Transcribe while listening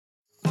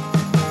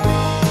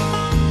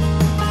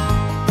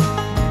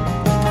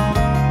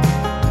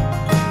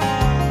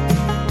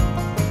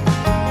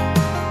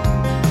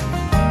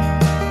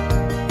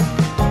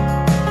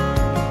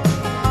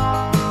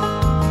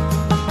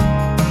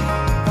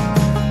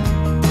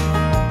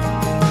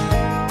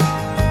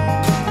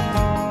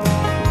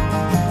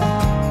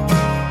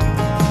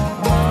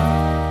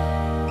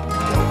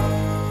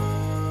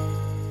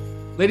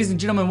Ladies and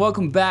gentlemen,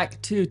 welcome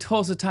back to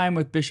Tulsa Time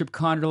with Bishop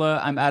Konderla.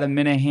 I'm Adam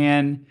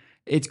Minahan.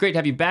 It's great to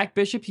have you back,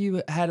 Bishop.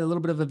 You had a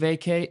little bit of a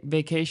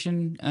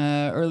vacation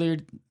earlier.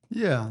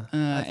 Yeah,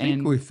 I think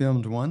and we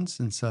filmed one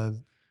since I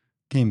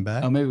came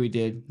back. Oh, maybe we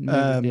did.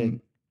 Maybe we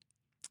did.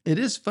 It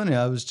is funny.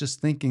 I was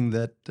just thinking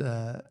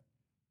that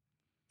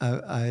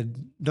I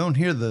don't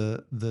hear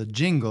the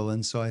jingle,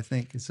 and so I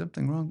think, is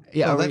something wrong?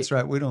 Yeah, that's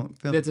right. We don't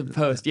film. That's in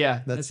post. Yeah,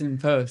 that's in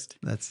post.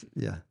 That's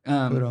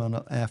put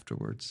on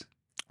afterwards.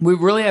 We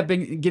really have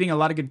been getting a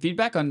lot of good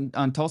feedback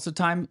on Tulsa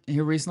Time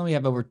here recently. We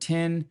have over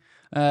 10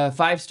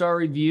 5-star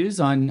reviews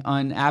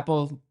on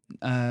Apple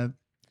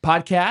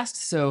Podcasts,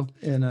 so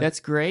that's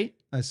great.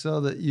 I saw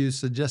that you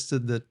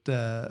suggested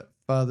that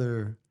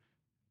Father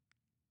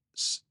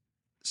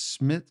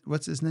Schmidt,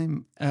 what's his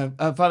name?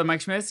 Father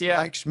Mike Schmitz, yeah.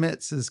 Mike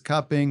Schmitz is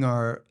copying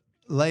our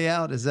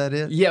layout. Is that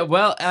it? Yeah,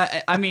 well,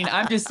 I mean,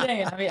 I'm just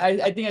saying. I mean,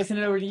 I think I sent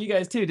it over to you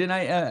guys too, didn't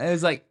I? I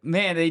was like,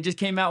 man, they just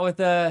came out with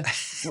their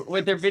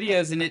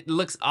videos, and it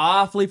looks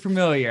awfully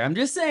familiar. I'm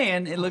just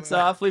saying, it looks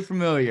awfully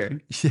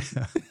familiar.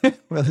 Yeah.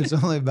 Well, there's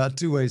only about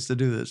 2 ways to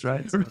do this,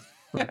 right? So,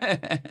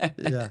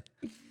 yeah.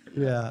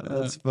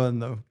 That's fun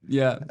though.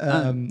 Yeah.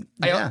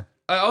 Yeah.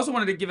 I also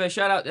wanted to give a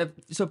shout out.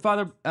 So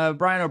Father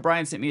Brian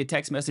O'Brien sent me a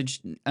text message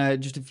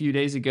just a few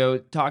days ago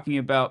talking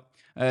about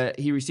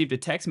he received a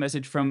text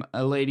message from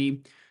a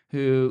lady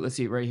who, let's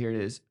see, right here it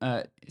is,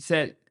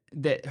 said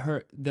that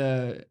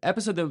the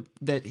episode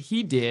that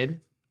he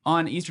did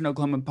on Eastern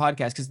Oklahoma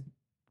podcast, because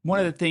one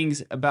of the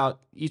things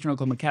about Eastern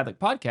Oklahoma Catholic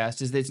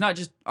podcast is that it's not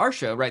just our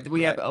show, right?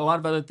 We have a lot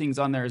of other things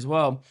on there as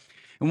well.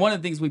 And one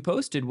of the things we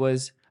posted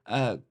was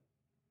Father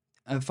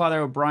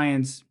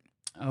O'Brien's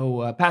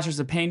Pastors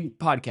of Pain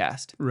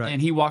podcast. Right.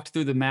 And he walked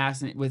through the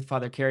Mass with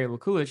Father Kerry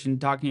Wakulich and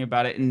talking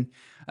about it, and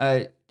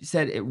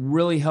said it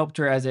really helped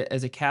her as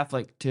a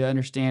Catholic to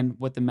understand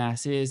what the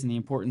Mass is and the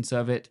importance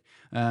of it,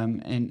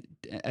 and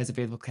as a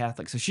faithful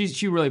Catholic. So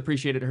she really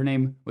appreciated it. Her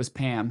name was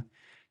Pam.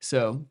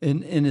 So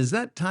and is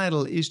that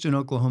title Eastern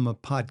Oklahoma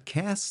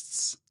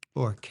Podcasts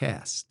or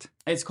Cast?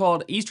 It's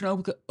called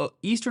Eastern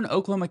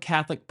Oklahoma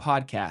Catholic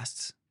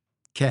Podcasts.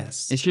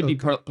 Cast. It should be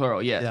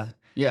plural, yes. Yeah.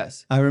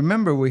 Yes. I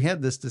remember we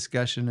had this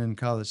discussion in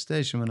College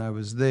Station when I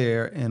was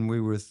there, and we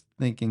were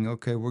thinking,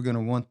 okay, we're going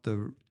to want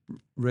the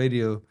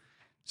radio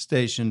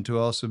station to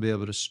also be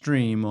able to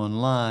stream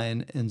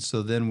online, and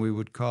so then we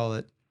would call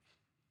it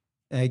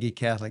Aggie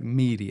Catholic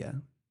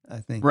Media, I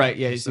think. Right,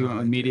 yeah, you see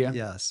what media?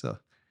 Yeah, so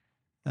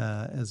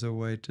as a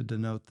way to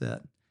denote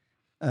that.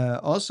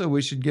 Also,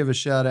 we should give a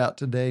shout out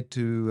today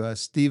to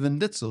Stephen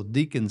Ditzel,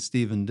 Deacon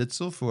Stephen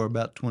Ditzel, for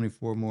about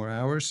 24 more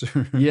hours.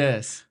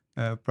 Yes.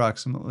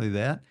 Approximately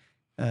that.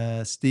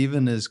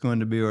 Stephen is going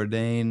to be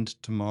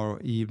ordained tomorrow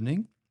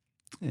evening,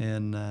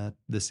 and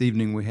this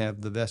evening we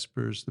have the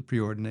Vespers, the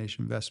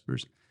preordination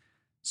Vespers.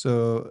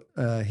 So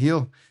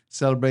he'll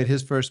celebrate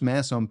his first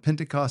Mass on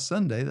Pentecost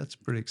Sunday. That's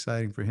pretty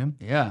exciting for him.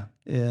 Yeah.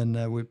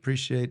 And we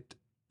appreciate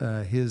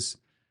his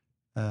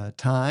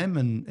time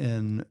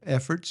and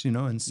efforts,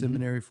 in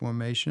seminary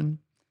formation,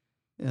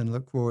 and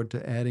look forward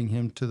to adding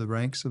him to the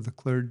ranks of the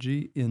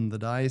clergy in the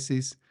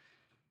diocese.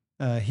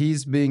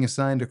 He's being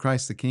assigned to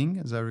Christ the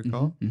King, as I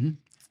recall.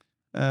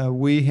 Mm-hmm.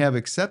 We have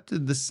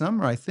accepted this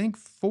summer, I think,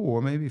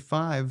 4, maybe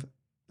 5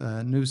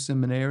 new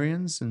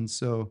seminarians, and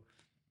so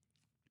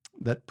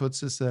that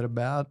puts us at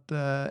about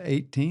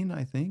 18,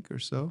 I think, or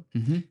so.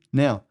 Mm-hmm.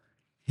 Now,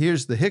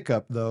 here's the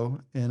hiccup,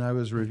 though, and I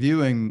was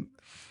reviewing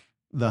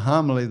the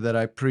homily that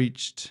I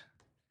preached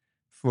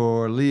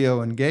for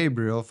Leo and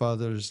Gabriel,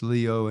 Fathers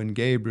Leo and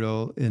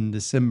Gabriel, in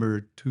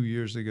December 2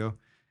 years ago.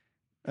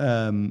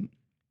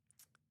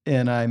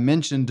 And I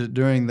mentioned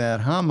during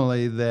that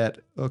homily that,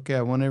 okay,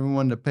 I want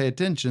everyone to pay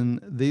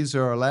attention. These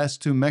are our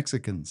last 2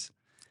 Mexicans.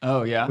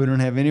 Oh, yeah? We don't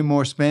have any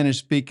more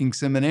Spanish-speaking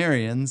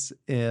seminarians,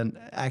 and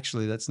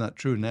actually that's not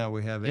true now.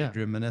 We have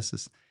Adrian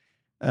Meneses.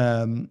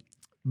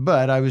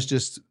 But I was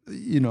just,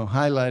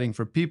 highlighting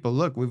for people,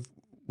 look,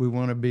 we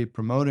want to be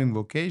promoting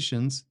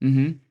vocations,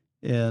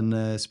 Mm-hmm. and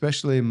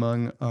especially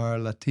among our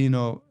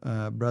Latino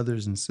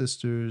brothers and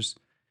sisters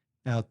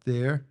out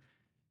there.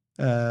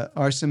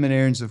 Our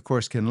seminarians, of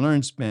course, can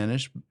learn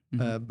Spanish,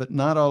 but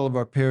not all of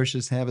our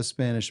parishes have a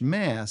Spanish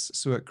Mass,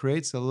 so it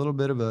creates a little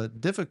bit of a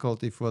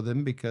difficulty for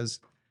them, because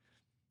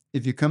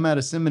if you come out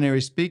of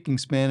seminary speaking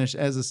Spanish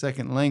as a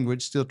second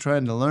language, still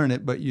trying to learn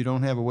it, but you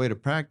don't have a way to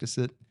practice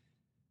it,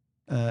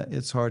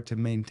 it's hard to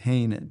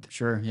maintain it.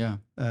 Sure, yeah.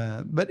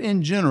 But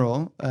in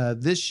general,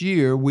 this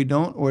year, we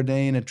don't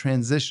ordain a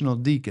transitional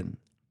deacon.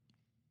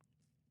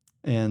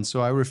 And so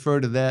I refer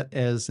to that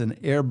as an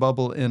air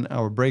bubble in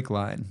our brake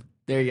line.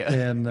 There you go.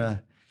 And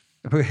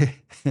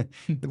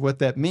what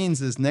that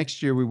means is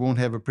next year we won't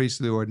have a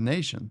priestly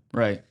ordination.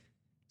 Right.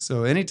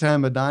 So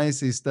anytime a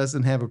diocese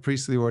doesn't have a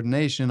priestly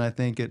ordination, I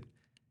think it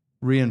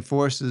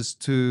reinforces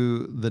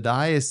to the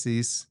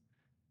diocese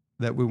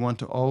that we want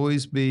to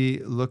always be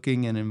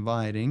looking and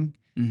inviting.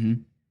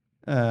 Mm-hmm.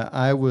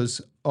 I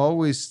was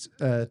always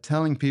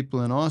telling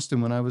people in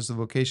Austin when I was the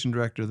vocation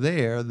director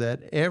there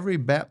that every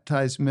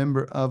baptized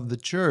member of the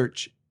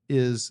church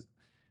is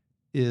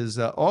is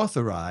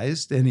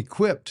authorized and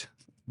equipped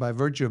by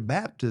virtue of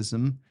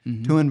baptism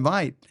Mhm. to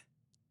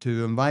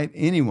invite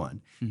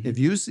anyone. Mhm. If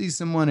you see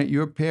someone at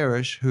your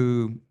parish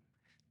who,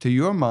 to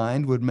your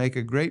mind, would make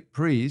a great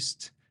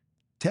priest,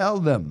 tell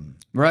them.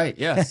 Right.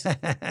 Yes.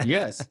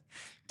 Yes.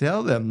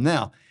 Tell them.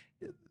 Now,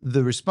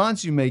 the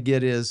response you may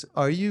get is,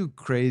 "Are you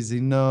crazy?"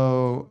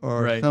 No,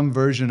 or Right. some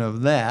version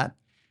of that.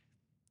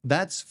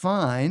 That's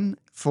fine.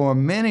 For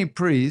many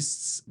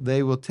priests,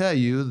 they will tell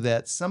you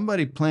that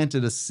somebody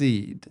planted a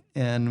seed,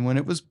 and when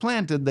it was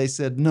planted, they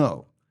said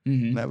no.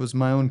 Mhm. That was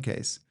my own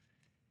case.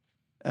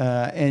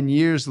 And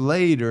years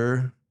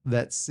later,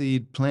 that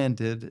seed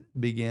planted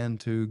began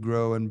to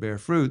grow and bear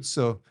fruit.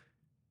 So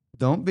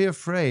don't be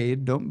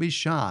afraid. Don't be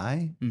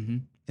shy.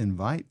 Mhm.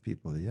 Invite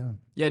people. Yeah.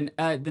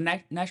 Yeah.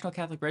 The National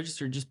Catholic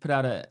Register just put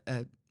out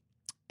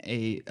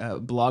a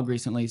blog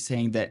recently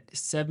saying that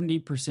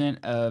 70%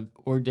 of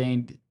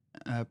ordained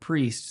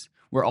priests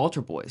were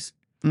altar boys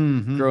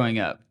Mm-hmm. growing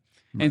up.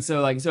 Right. And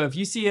so so if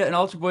you see an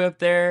altar boy up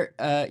there,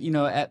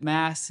 at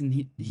mass,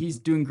 and he's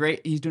doing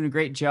great, he's doing a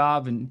great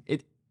job, and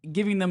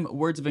giving them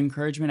words of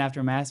encouragement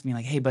after mass, being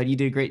like, "Hey, bud, you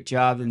did a great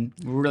job, and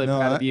we're really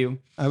proud of you."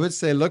 I would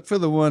say look for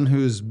the one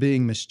who's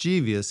being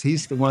mischievous.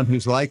 He's the one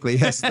who's likely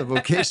has the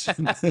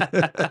vocation.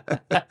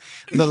 The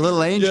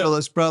little angel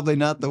is probably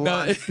not the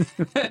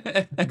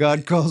one.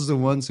 God calls the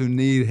ones who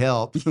need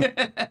help.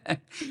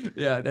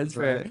 Yeah, that's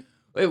fair. Right.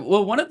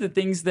 Well, one of the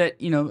things that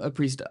a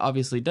priest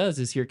obviously does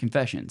is hear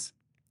confessions,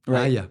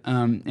 right? Yeah.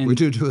 And We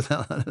do a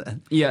lot of that.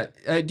 Yeah.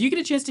 Do you get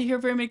a chance to hear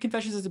very many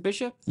confessions as a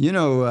bishop?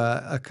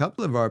 A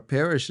couple of our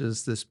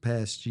parishes this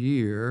past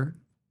year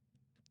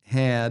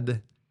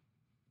had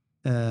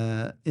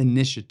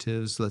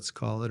initiatives, let's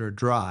call it, or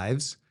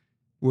drives,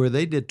 where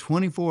they did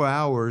 24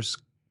 hours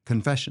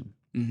confession.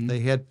 Mhm. They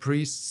had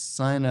priests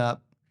sign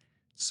up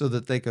so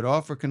that they could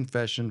offer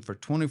confession for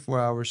 24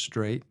 hours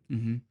straight.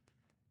 Mm-hmm.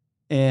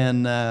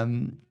 And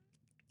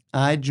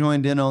I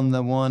joined in on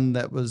the one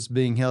that was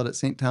being held at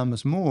St.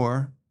 Thomas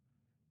More,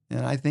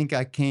 and I think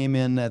I came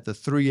in at the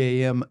 3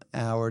 a.m.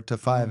 hour to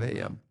 5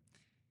 a.m.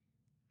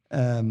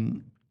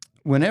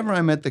 Whenever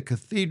I'm at the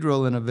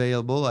cathedral and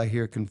available, I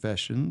hear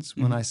confessions.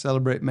 When I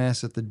celebrate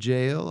Mass at the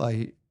jail,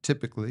 I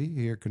typically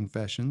hear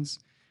confessions.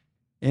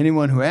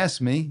 Anyone who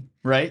asks me,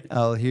 Right.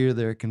 I'll hear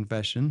their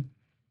confession.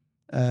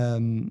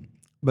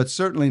 But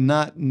certainly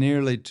not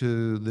nearly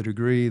to the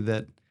degree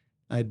that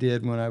I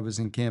did when I was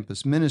in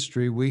campus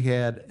ministry. We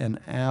had an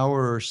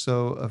hour or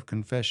so of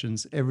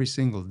confessions every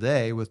single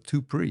day with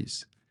 2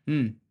 priests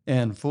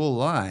and full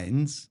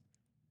lines,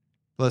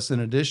 plus an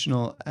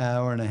additional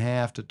hour and a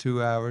half to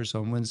 2 hours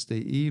on Wednesday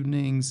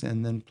evenings,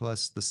 and then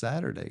plus the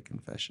Saturday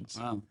confessions.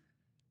 Wow.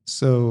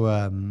 So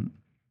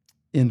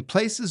in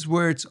places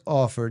where it's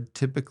offered,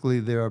 typically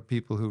there are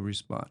people who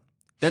respond.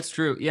 That's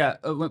true. Yeah.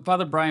 When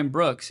Father Brian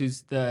Brooks,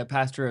 who's the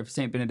pastor of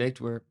St. Benedict,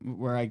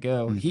 where I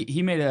go,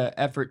 he made an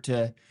effort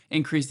to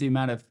increase the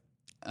amount of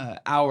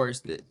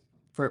hours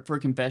for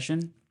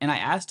confession. And I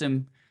asked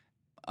him,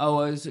 it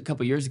was a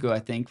couple years ago, I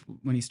think,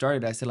 when he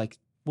started. I said,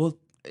 well,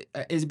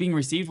 is it being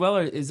received well,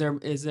 or is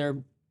there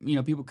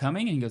people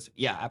coming? And he goes,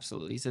 yeah,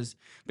 absolutely. He says,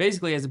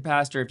 basically, as a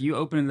pastor, if you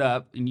open it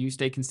up and you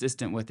stay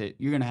consistent with it,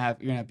 you're gonna have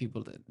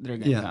people that are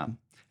gonna come.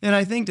 And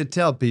I think to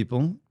tell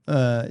people,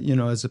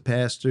 as a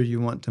pastor, you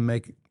want to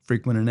make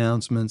frequent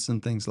announcements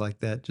and things like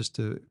that, just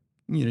to,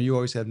 you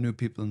always have new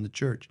people in the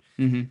church.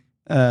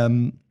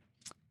 Mm-hmm.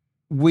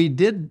 We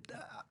did,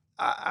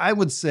 I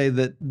would say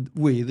that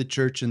we, the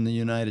church in the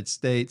United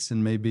States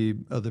and maybe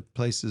other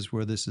places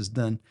where this is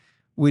done,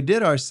 we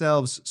did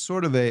ourselves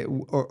sort of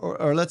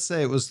or let's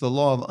say it was the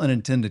law of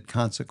unintended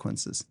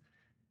consequences.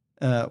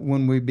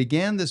 When we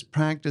began this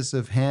practice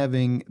of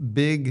having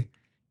big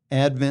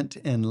Advent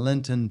and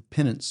Lenten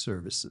penance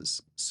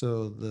services.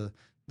 So the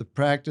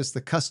practice,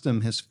 the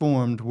custom has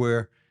formed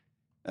where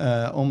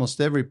almost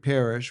every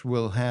parish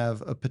will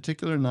have a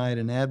particular night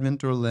in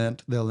Advent or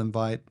Lent. They'll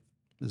invite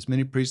as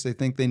many priests they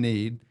think they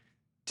need,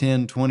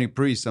 10, 20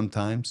 priests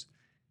sometimes,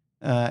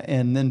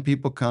 and then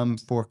people come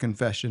for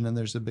confession, and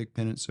there's a big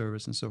penance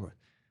service and so forth.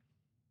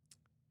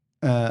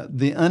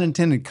 The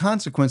unintended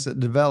consequence that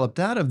developed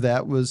out of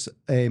that was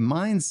a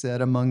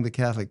mindset among the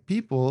Catholic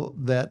people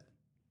that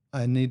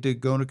I need to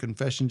go to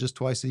confession just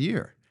twice a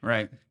year.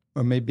 Right.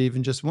 Or maybe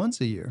even just once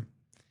a year.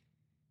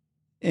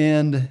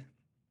 And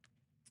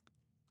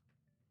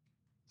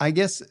I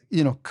guess,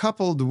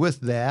 coupled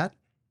with that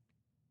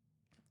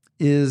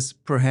is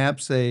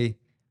perhaps a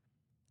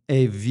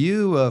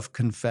view of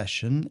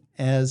confession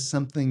as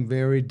something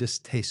very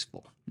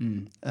distasteful.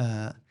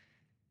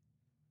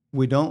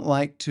 We don't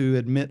like to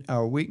admit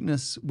our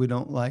weakness. We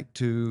don't like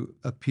to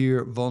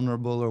appear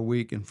vulnerable or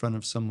weak in front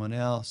of someone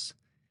else.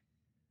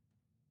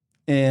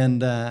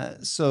 And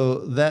so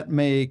that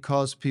may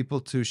cause people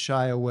to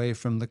shy away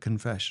from the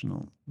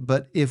confessional.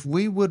 But if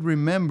we would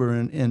remember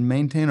and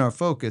maintain our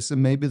focus,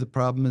 and maybe the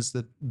problem is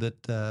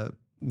that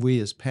we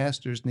as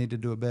pastors need to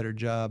do a better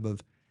job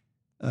of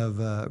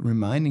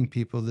reminding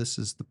people this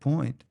is the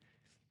point.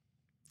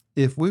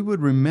 If we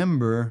would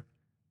remember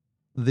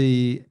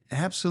the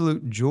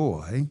absolute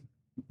joy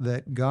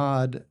that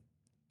God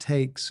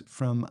takes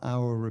from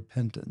our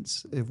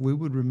repentance. If we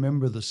would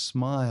remember the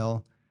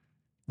smile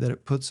that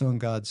it puts on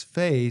God's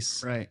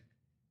face Right.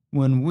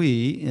 when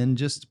we, in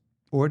just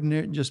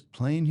ordinary, just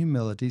plain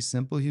humility,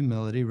 simple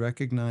humility,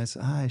 recognize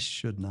I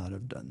should not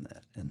have done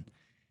that,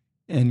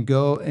 and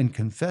go and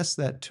confess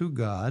that to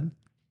God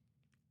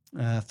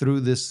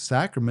through this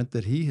sacrament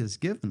that He has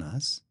given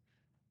us.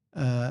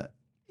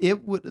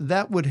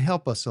 That would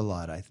help us a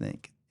lot, I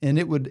think, and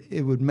it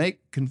would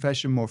make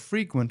confession more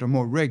frequent or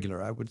more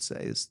regular, I would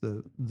say, is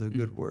the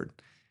good word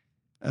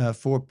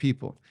for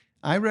people.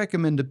 I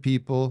recommend to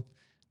people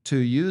to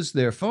use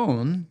their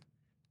phone,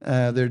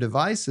 their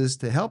devices,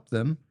 to help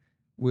them.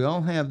 We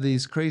all have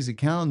these crazy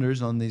calendars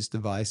on these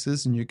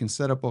devices, and you can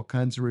set up all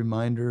kinds of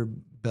reminder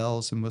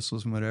bells and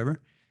whistles and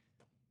whatever.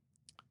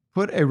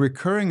 Put a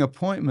recurring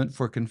appointment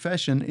for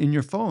confession in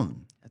your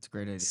phone. That's a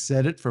great idea.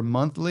 Set it for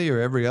monthly or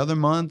every other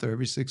month or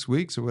every 6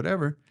 weeks or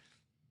whatever.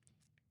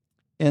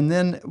 And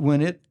then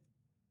when it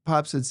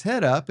pops its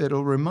head up,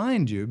 it'll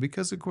remind you,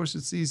 because, of course,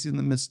 it's easy in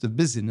the midst of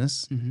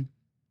busyness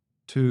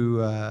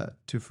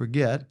to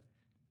forget.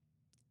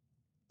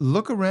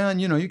 Look around.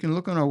 You can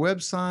look on our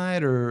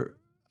website, or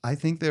I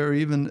think there are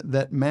even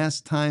that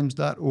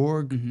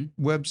masstimes.org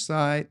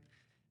website.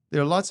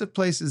 There are lots of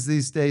places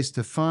these days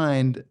to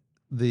find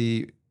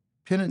the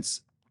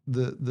penance,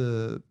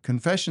 the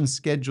confession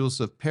schedules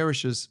of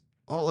parishes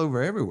all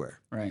over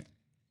everywhere. Right.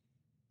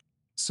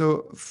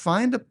 So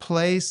find a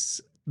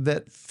place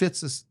that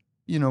fits us,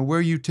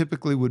 where you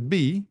typically would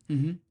be,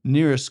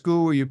 near a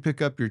school where you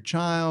pick up your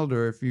child,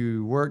 or if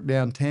you work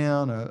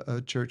downtown,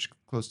 a church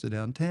close to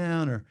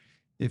downtown, or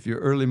if you're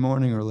early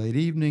morning or late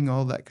evening,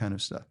 all that kind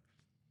of stuff.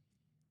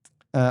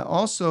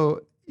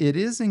 Also, it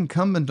is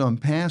incumbent on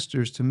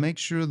pastors to make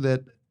sure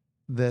that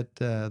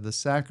the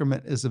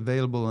sacrament is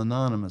available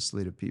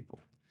anonymously to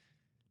people.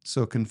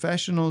 So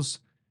confessionals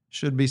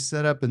should be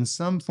set up in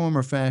some form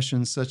or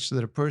fashion such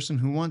that a person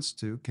who wants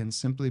to can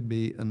simply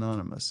be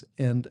anonymous.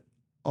 And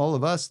all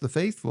of us, the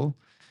faithful,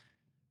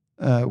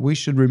 we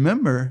should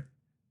remember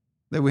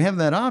that we have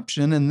that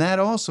option, and that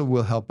also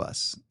will help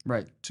us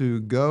to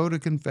go to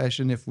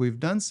confession if we've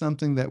done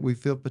something that we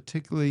feel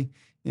particularly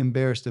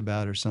embarrassed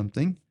about or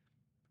something.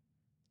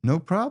 No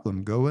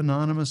problem. Go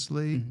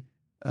anonymously.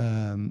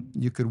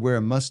 You could wear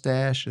a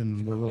mustache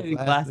and little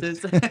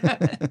glasses.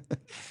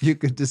 You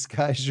could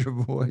disguise your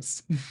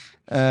voice.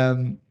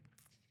 But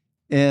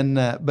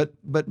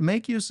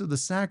make use of the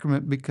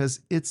sacrament, because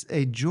it's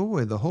a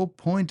joy. The whole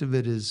point of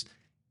it is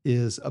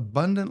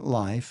abundant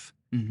life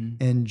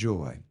and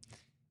joy.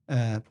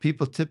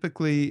 People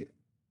typically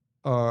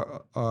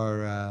are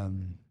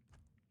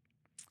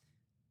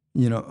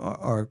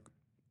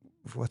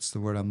what's the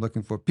word I'm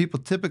looking for? People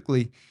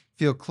typically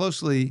feel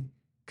closely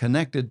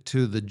connected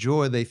to the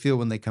joy they feel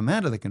when they come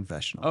out of the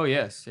confessional. Oh,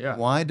 yes. Yeah.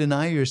 Why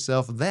deny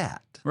yourself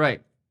that?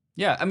 Right.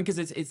 Yeah. I mean, because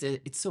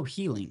it's so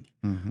healing,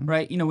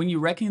 right? When you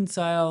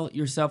reconcile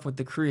yourself with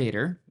the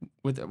Creator,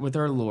 with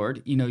our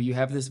Lord, you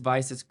have this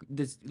vice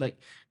that's like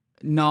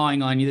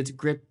gnawing on you, that's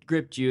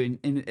gripped you,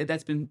 and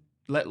that's been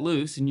let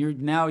loose, and you're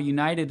now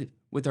united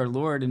with our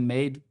Lord and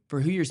made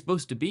for who you're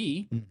supposed to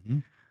be.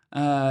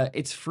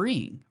 It's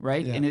freeing,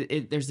 right? Yeah.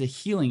 And there's a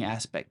healing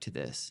aspect to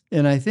this.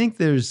 And I think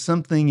there's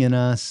something in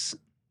us,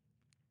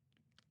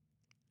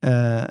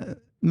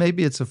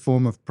 maybe it's a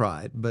form of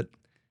pride, but,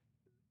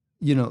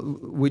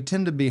 we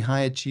tend to be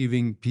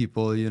high-achieving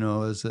people,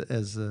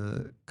 as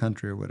a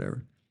country or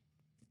whatever.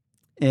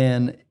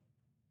 And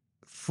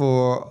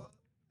for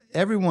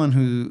everyone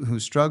who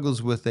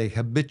struggles with a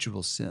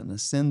habitual sin, a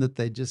sin that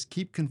they just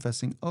keep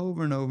confessing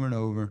over and over and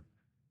over,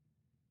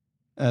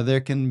 they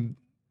can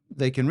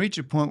reach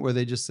a point where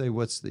they just say,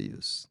 what's the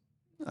use?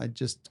 I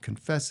just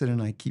confess it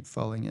and I keep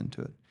falling into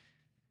it.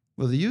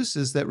 Well, the use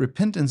is that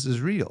repentance is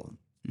real.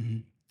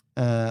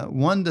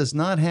 One does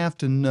not have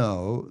to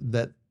know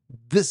that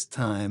this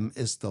time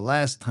is the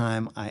last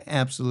time I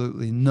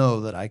absolutely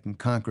know that I can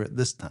conquer it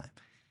this time.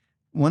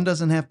 One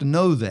doesn't have to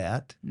know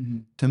that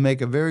to make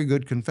a very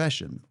good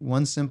confession.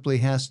 One simply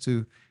has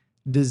to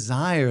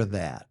desire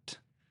that.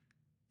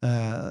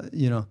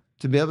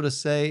 To be able to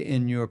say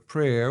in your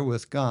prayer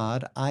with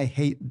God, I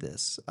hate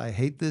this. I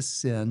hate this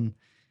sin.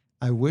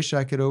 I wish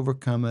I could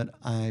overcome it.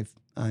 I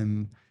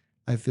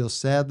feel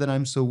sad that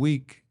I'm so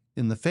weak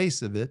in the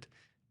face of it,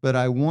 but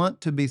I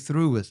want to be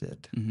through with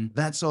it.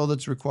 That's all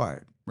that's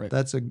required. Right.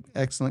 That's an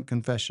excellent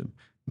confession.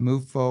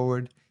 Move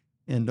forward,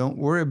 and don't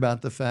worry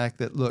about the fact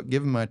that, look,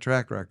 given my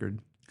track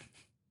record,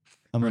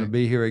 I'm going to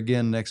be here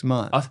again next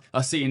month.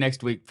 I'll see you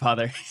next week,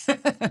 Father.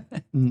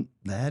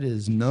 That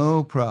is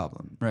no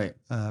problem. Right.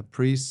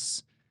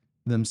 Priests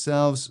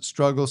themselves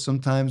struggle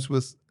sometimes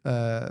with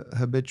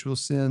habitual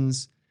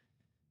sins.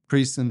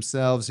 Priests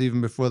themselves, even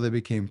before they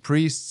became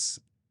priests,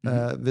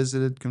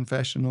 visited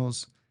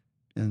confessionals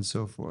and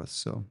so forth.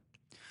 So,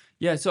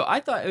 yeah. So I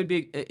thought it would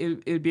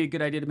be a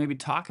good idea to maybe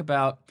talk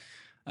about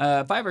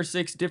 5 or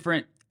 6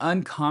 different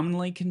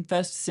uncommonly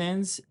confessed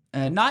sins.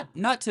 Not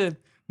to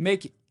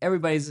make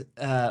everybody's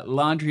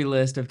laundry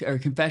list or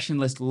confession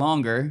list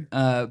longer,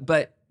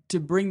 but to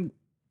bring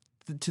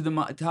to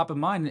the top of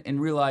mind and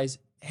realize,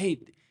 hey,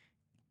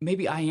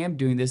 maybe I am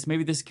doing this.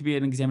 Maybe this could be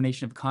an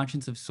examination of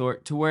conscience of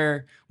sort, to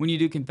where when you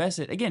do confess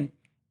it, again,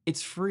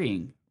 it's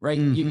freeing, right?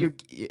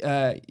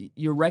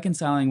 You're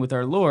reconciling with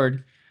our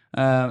Lord,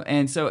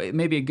 and so it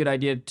may be a good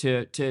idea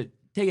to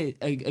take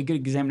a good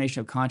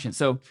examination of conscience.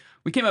 So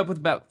we came up with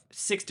about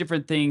 6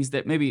 different things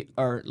that maybe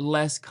are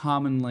less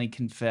commonly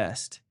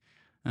confessed.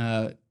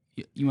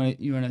 You want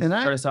to And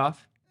start us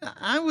off?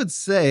 I would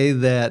say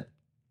that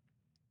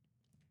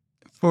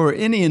for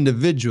any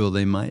individual,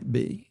 they might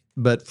be,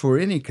 but for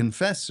any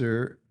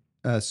confessor,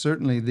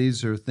 certainly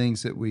these are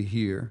things that we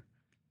hear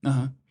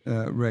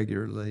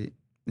regularly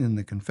in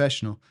the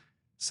confessional.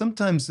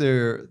 Sometimes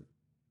they're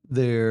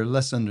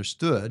less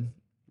understood,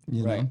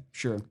 you Right. know.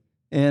 Sure.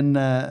 And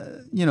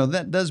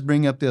that does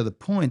bring up the other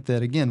point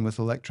that, again, with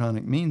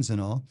electronic means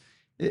and all,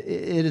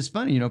 it is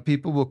funny.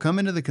 People will come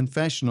into the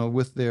confessional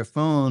with their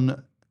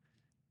phone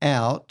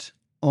out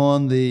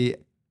on the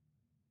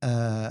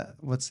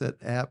what's that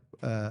app?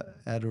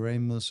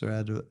 Adoramus or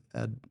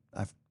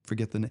I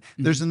forget the name.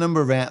 There's a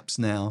number of apps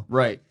now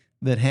Right.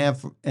 that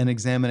have an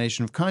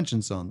examination of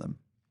conscience on them.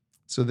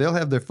 So they'll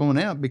have their phone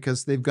out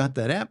because they've got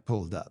that app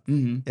pulled up.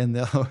 And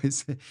they'll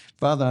always say,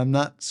 Father, I'm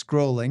not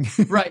scrolling.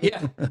 Right,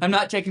 yeah. I'm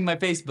not checking my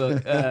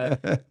Facebook.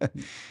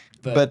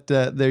 But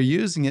they're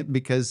using it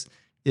because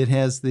it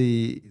has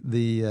the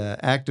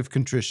act of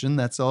contrition.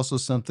 That's also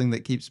something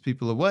that keeps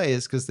people away,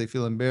 is because they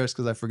feel embarrassed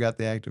because I forgot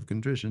the act of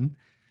contrition.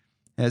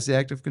 Has the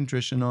act of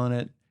contrition on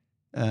it,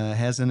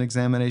 has an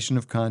examination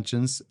of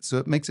conscience. So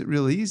it makes it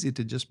really easy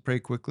to just pray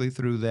quickly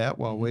through that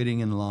while waiting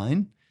in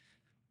line.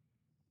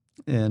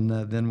 And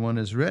then one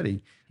is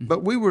ready.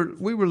 But we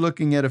were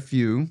looking at a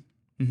few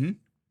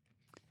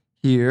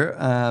here.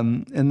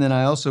 And then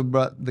I also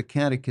brought the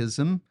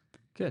catechism.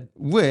 Good.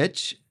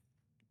 Which,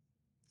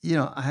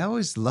 I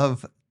always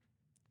love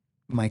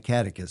my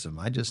catechism.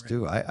 I just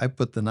do. I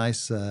put the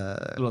nice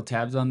Little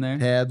tabs on there.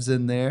 tabs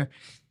in there.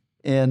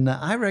 And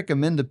I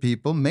recommend to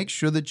people, make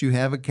sure that you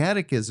have a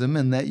catechism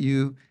and that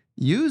you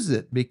use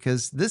it,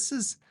 because this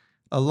is,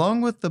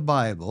 along with the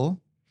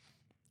Bible,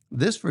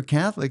 this for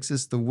Catholics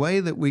is the way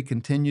that we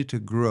continue to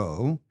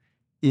grow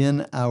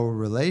in our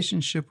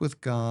relationship with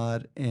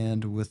God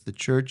and with the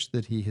church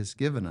that He has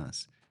given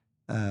us,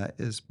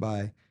 is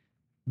by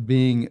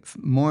being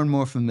more and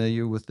more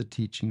familiar with the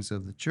teachings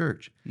of the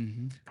church.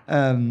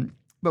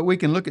 But we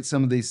can look at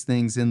some of these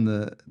things in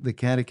the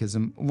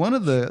catechism. One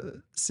of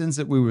the sins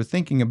that we were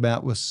thinking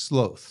about was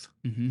sloth.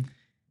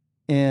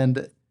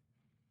 And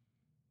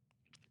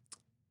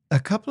a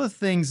couple of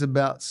things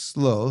about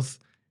sloth.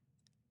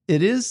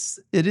 It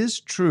is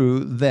true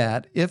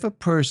that if a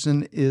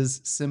person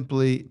is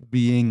simply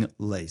being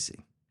lazy,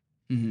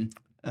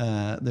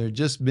 they're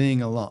just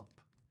being a lump,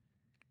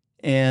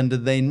 and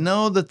they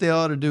know that they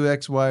ought to do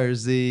X, Y, or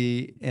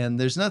Z, and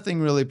there's nothing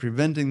really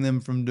preventing them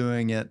from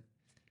doing it,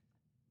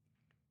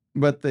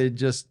 but they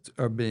just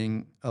are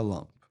being a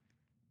lump.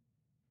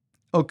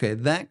 Okay,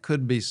 that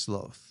could be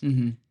sloth.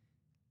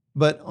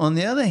 But on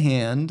the other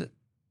hand,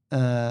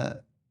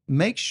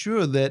 make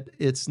sure that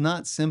it's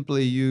not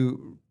simply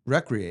you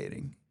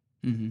recreating.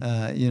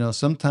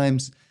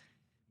 Sometimes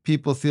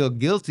people feel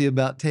guilty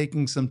about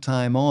taking some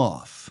time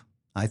off.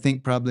 I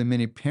think probably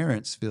many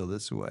parents feel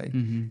this way.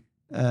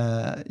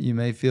 You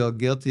may feel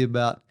guilty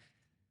about,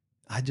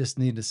 I just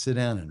need to sit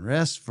down and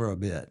rest for a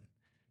bit.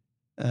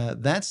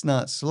 That's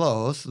not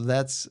sloth.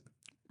 That's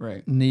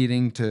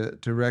needing to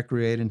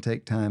recreate and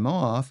take time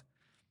off.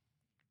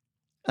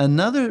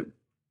 Another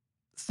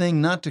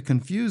thing not to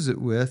confuse it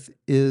with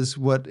is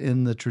what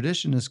in the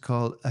tradition is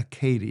called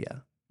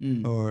acedia,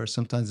 or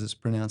sometimes it's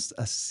pronounced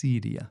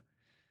acedia.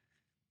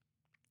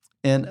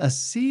 And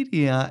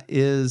acedia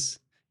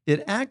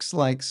it acts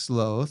like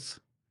sloth.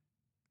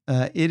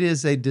 It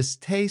is a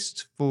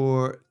distaste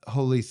for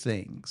holy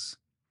things.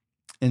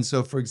 And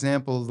so, for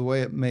example, the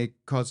way it may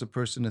cause a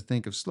person to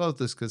think of sloth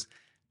is because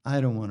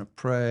I don't want to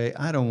pray,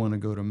 I don't want to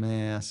go to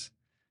Mass,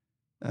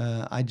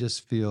 I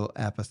just feel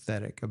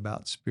apathetic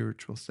about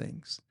spiritual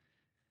things.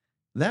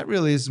 That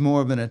really is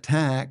more of an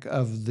attack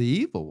of the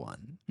evil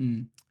one.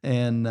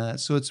 And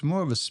so it's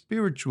more of a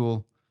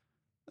spiritual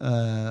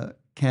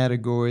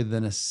category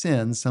than a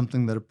sin,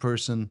 something that a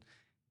person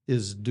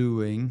is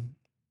doing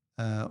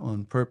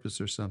on purpose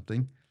or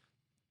something,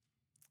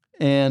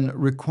 and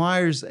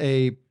requires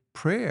a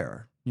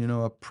prayer,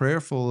 a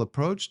prayerful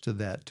approach to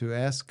that, to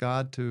ask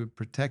God to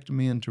protect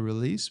me and to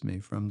release me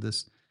from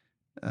this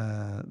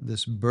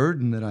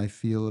burden that I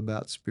feel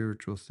about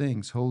spiritual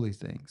things, holy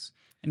things.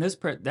 And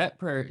that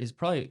prayer is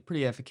probably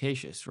pretty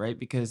efficacious, right?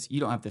 Because you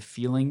don't have the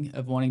feeling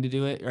of wanting to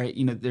do it, right?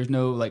 There's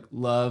no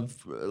love,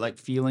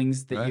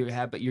 feelings that you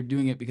have, but you're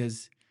doing it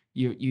because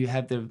you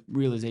have the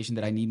realization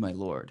that I need my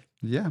Lord.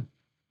 Yeah,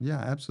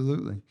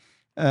 absolutely.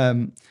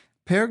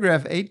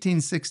 Paragraph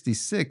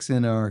 1866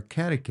 in our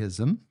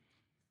catechism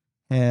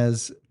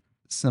has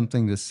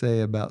something to say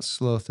about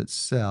sloth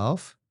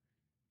itself.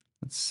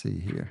 Let's see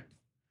here.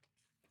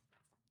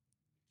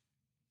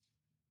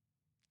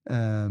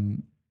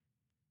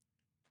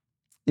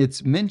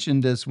 it's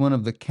mentioned as one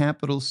of the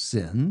capital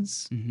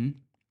sins. Mm-hmm.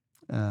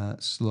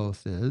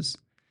 Sloth is.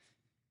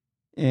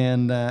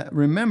 And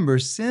remember,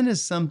 sin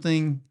is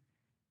something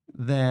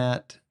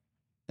that,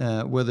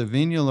 whether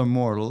venial or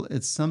mortal,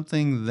 it's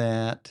something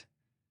that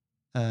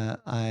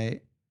I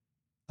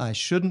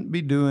shouldn't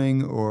be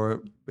doing,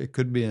 or it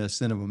could be a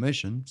sin of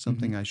omission,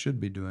 something I should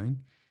be doing,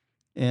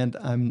 and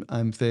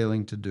I'm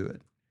failing to do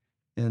it.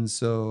 And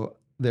so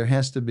there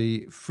has to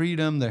be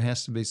freedom, there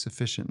has to be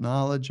sufficient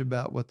knowledge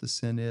about what the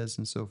sin is,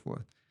 and so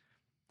forth.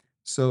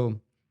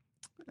 So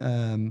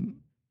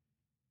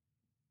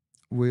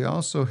we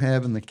also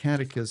have in the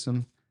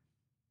Catechism,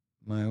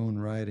 my own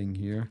writing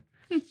here.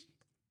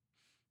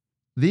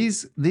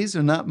 These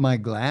are not my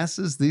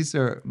glasses. These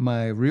are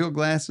my real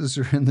glasses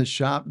are in the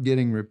shop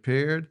getting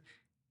repaired.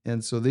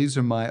 And so these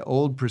are my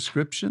old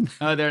prescription.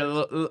 Oh, they're a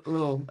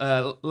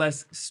little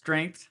less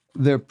strength.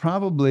 They're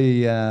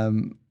probably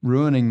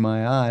ruining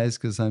my eyes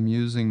because I'm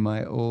using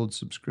my old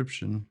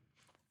subscription.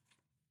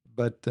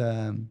 But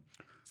yeah.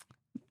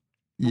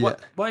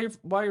 While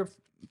you're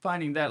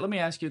finding that, let me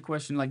ask you a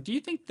question. Like, do you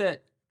think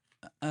that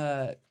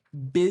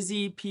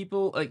busy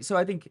people, like, so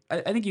I think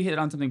you hit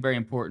on something very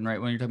important,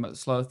 right? When you're talking about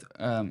sloth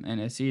and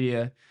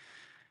acedia,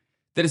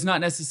 that it's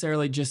not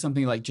necessarily just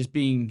something like just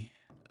being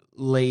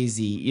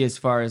lazy as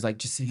far as like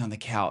just sitting on the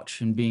couch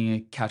and being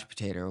a couch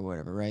potato or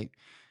whatever, right?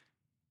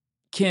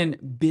 Can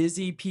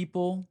busy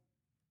people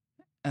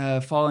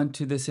fall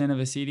into the sin of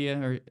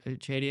acedia or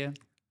chadia?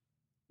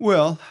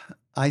 Well,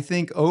 I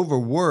think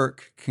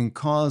overwork can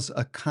cause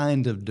a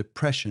kind of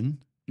depression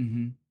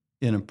in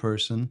a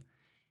person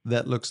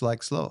that looks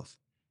like sloth.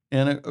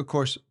 And of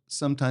course,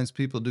 sometimes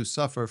people do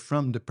suffer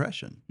from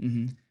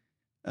depression.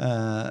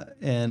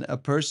 And a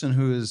person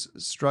who is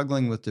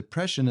struggling with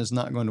depression is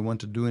not going to want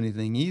to do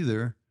anything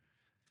either.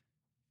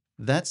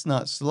 That's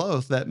not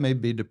sloth. That may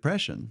be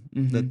depression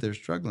that they're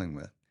struggling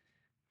with.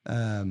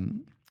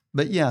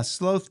 But yeah,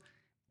 sloth,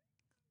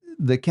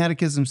 the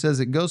Catechism says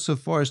it goes so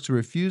far as to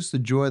refuse the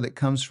joy that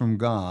comes from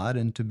God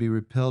and to be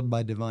repelled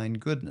by divine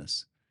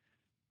goodness.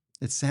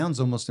 It sounds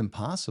almost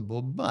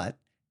impossible, but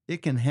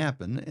it can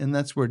happen, and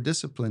that's where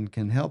discipline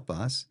can help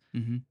us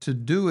to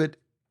do it.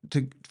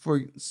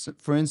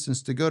 For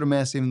instance, to go to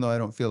Mass even though I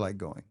don't feel like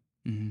going,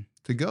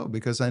 to go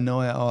because I know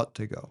I ought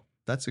to go.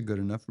 That's a good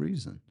enough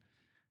reason.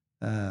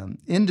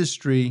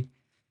 Industry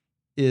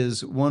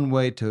is one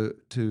way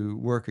to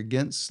work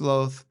against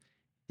sloth,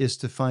 is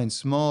to find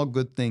small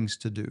good things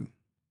to do.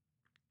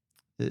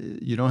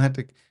 You don't have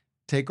to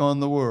take on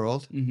the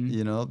world.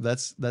 You know,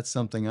 that's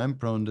something I'm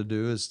prone to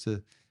do, is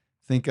to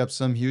think up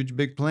some huge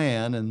big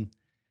plan,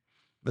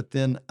 but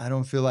then I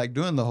don't feel like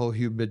doing the whole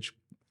huge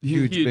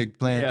big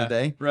plan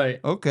today. Right.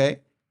 Okay,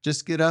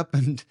 just get up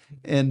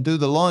and do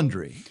the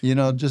laundry. You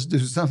know, just do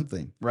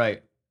something.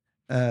 Right.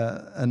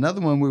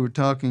 Another one we were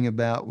talking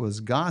about was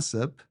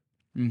gossip.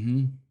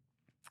 In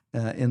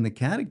the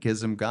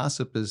Catechism,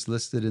 gossip is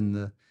listed in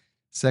the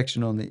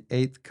section on the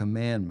 8th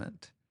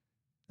commandment,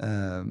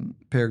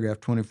 paragraph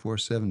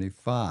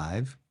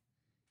 2475.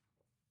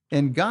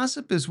 And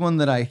gossip is one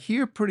that I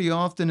hear pretty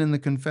often in the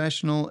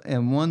confessional,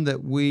 and one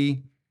that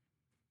we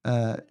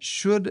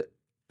should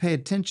pay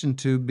attention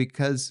to,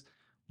 because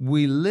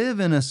we live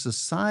in a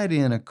society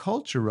and a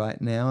culture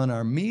right now, and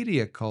our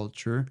media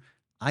culture,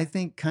 I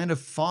think, kind of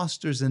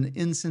fosters an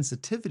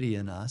insensitivity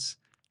in us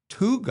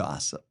to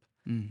gossip,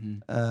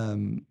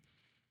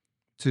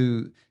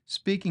 to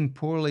speaking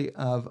poorly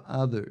of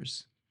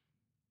others.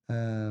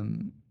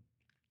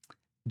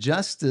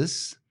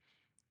 Justice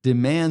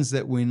demands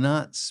that we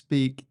not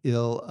speak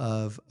ill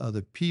of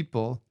other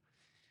people.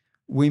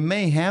 We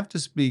may have to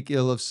speak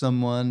ill of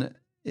someone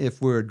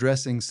if we're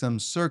addressing some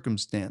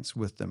circumstance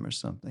with them or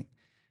something.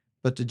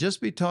 But to just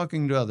be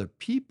talking to other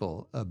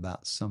people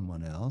about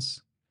someone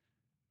else,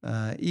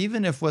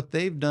 even if what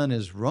they've done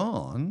is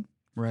wrong,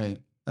 right,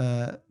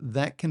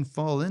 that can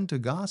fall into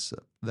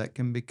gossip. That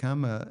can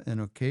become an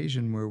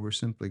occasion where we're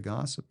simply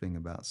gossiping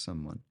about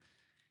someone.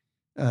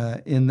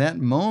 In that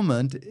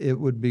moment, it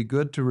would be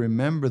good to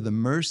remember the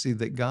mercy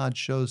that God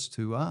shows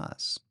to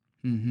us.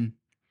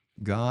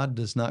 God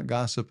does not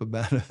gossip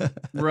about us.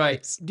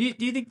 Right. Do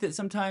you think that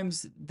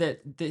sometimes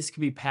that this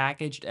could be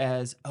packaged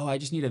as, oh, I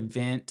just need a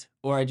vent,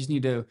 or I just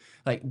need to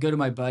like go to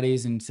my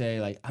buddies and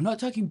say like, I'm not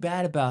talking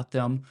bad about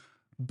them,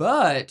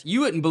 but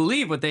you wouldn't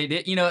believe what they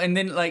did, you know? And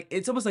then like,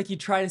 it's almost like you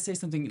try to say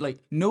something like,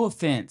 no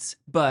offense,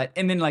 but,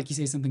 and then like you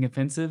say something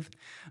offensive.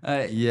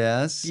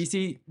 Yes. Do you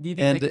think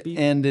and, that could be?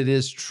 And it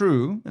is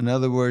true. In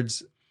other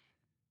words,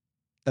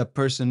 a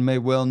person may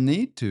well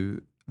need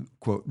to,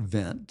 quote,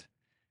 vent,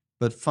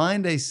 but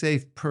find a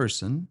safe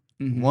person,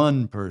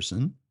 one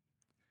person,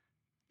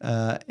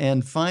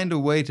 and find a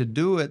way to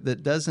do it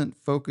that doesn't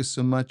focus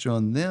so much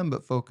on them,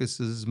 but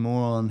focuses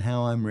more on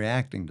how I'm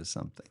reacting to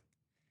something.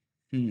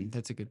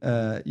 That's a good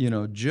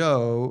point.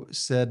 Joe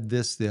said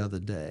this the other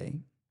day.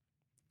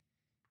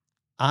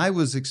 I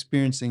was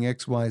experiencing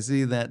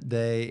XYZ that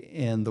day,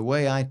 and the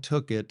way I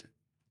took it,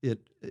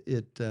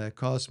 it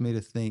caused me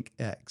to think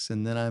X,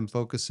 and then I'm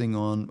focusing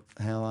on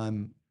how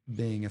I'm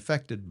being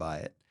affected by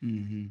it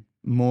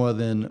more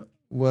than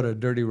what a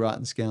dirty,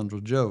 rotten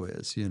scoundrel Joe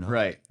is, you know?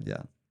 Right.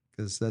 Yeah,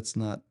 because that's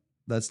not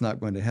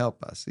going to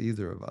help us,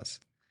 either of us.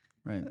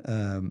 Right.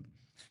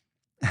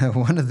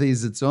 One of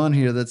these that's on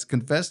here that's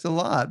confessed a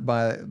lot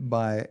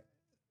by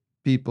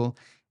people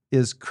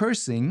is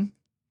cursing.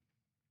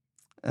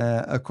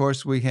 Of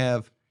course, we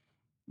have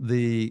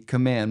the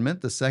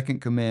commandment, the second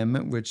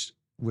commandment, which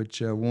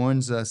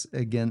warns us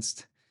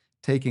against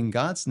taking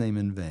God's name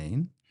in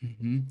vain.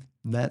 Mm-hmm.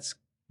 That's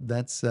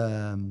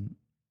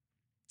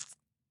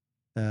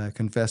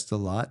confessed a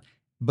lot,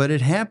 but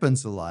it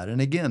happens a lot. And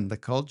again, the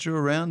culture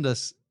around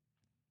us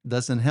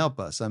doesn't help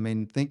us. I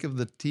mean, think of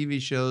the TV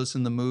shows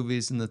and the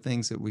movies and the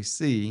things that we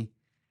see.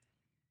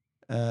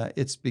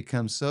 It's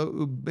become so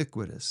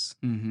ubiquitous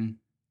Mm-hmm.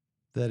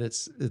 that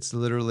it's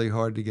literally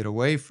hard to get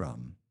away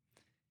from.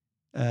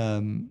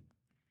 The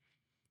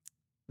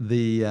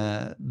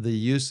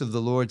use of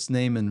the Lord's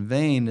name in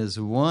vain is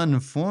one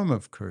form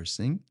of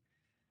cursing.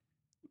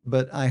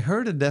 But I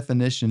heard a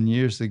definition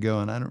years ago,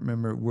 and I don't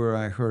remember where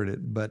I heard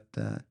it, but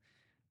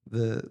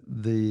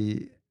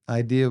the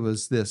idea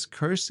was this: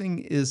 cursing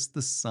is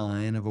the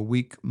sign of a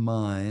weak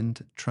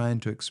mind trying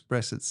to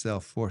express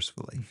itself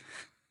forcefully.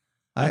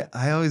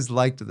 I always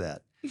liked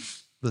that.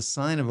 The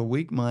sign of a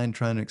weak mind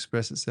trying to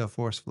express itself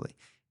forcefully.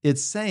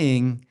 It's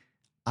saying,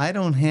 I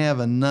don't have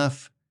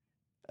enough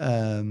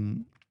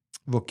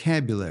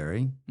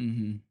vocabulary.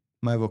 Mm-hmm.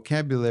 My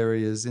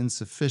vocabulary is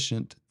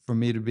insufficient for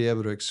me to be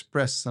able to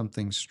express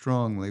something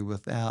strongly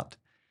without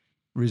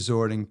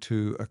resorting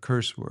to a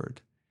curse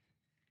word.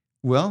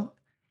 Well,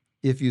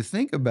 if you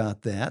think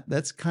about that,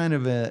 that's kind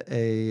of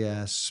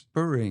a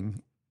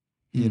spurring,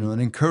 an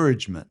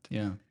encouragement.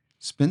 Yeah.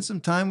 Spend some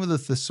time with a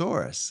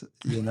thesaurus,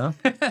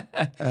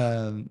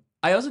 I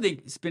also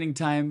think spending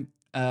time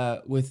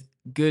with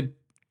good,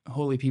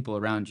 holy people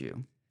around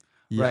you.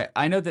 Yeah. Right.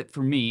 I know that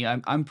for me,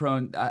 I'm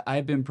prone.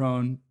 I've been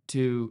prone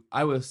to.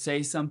 I will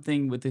say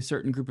something with a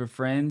certain group of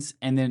friends,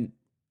 and then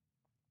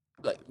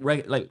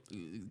like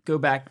go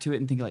back to it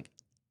and think like,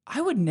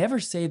 I would never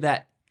say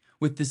that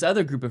with this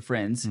other group of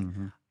friends.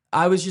 Mm-hmm.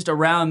 I was just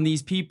around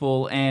these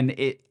people,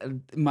 and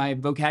my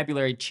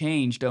vocabulary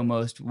changed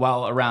almost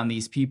while around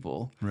these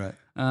people. Right.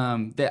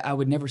 That I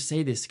would never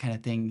say this kind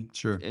of thing.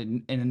 Sure.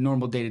 In a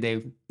normal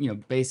day-to-day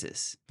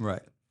basis.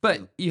 Right.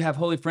 But you have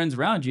holy friends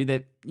around you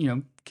that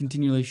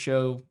continually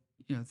show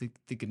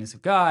the goodness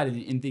of God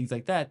and things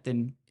like that.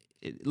 Then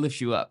it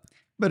lifts you up.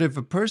 But if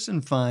a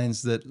person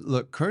finds that,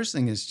 look,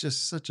 cursing is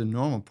just such a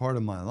normal part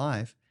of my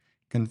life,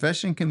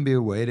 confession can be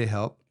a way to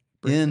help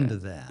into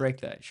that.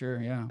 Break that,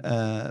 sure,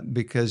 yeah.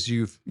 Because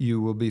you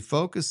will be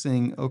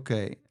focusing,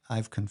 okay,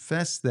 I've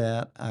confessed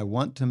that, I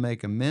want to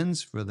make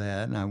amends for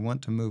that, and I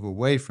want to move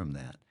away from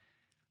that.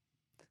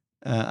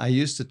 I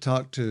used to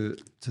talk to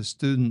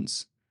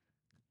students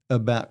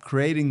about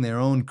creating their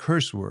own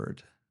curse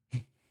word.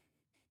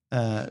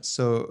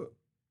 So,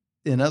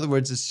 in other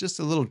words, it's just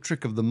a little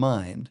trick of the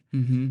mind.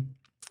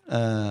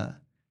 Mm-hmm.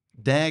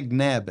 Dag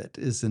nabbit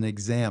is an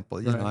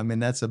example. Right. I mean,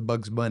 that's a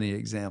Bugs Bunny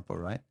example,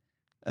 right?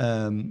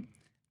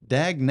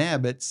 Dag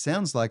nabbit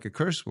sounds like a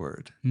curse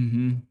word.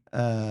 Mm-hmm.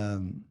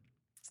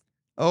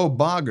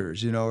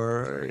 Boggers,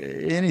 or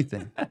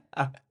anything.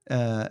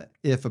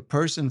 If a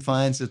person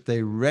finds that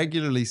they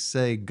regularly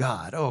say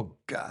God, oh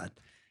God,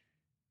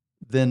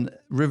 then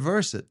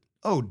reverse it.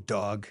 Oh,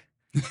 dog.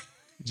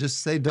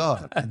 Just say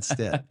dog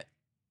instead.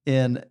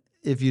 And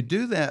if you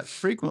do that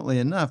frequently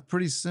enough,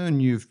 pretty soon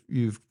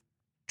you've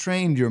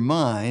trained your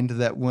mind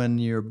that when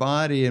your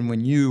body and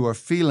when you are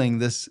feeling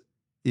this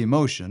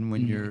emotion,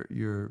 when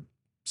your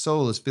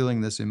soul is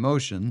feeling this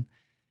emotion,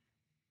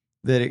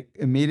 that it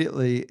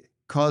immediately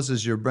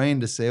causes your brain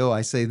to say, oh,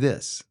 I say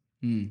this.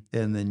 And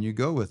then you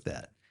go with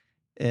that.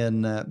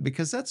 And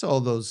because that's all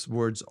those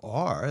words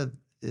are,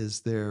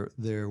 is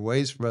they're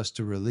ways for us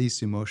to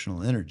release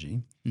emotional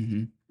energy.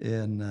 Mm-hmm.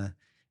 And,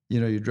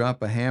 you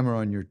drop a hammer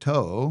on your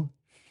toe,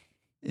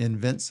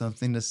 invent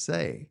something to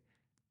say.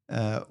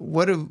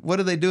 What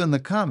do they do in the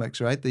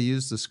comics, right? They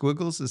use the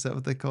squiggles. Is that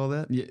what they call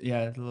that?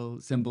 Yeah, the little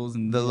symbols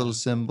and the little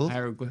symbols.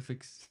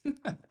 Hieroglyphics.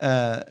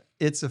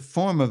 It's a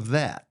form of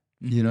that.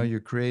 Mm-hmm. You're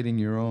creating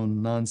your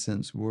own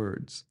nonsense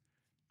words.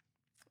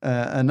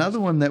 Another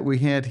one that we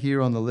had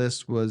here on the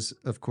list was,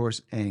 of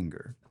course,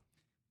 anger.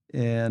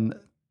 And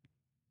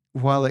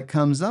while it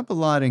comes up a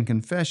lot in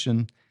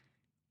confession,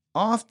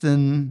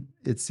 often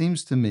it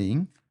seems to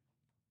me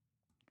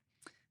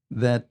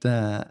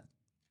that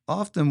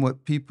often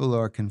what people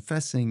are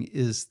confessing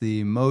is the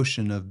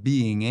emotion of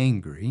being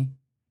angry,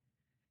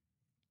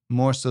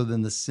 more so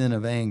than the sin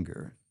of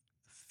anger.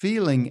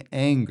 Feeling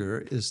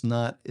anger is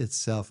not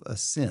itself a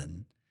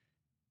sin.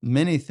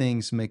 Many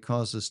things may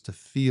cause us to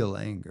feel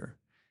anger.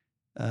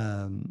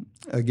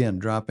 Again,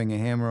 dropping a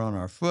hammer on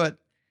our foot.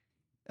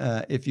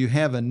 If you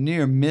have a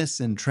near miss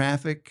in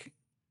traffic,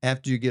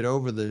 after you get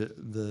over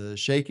the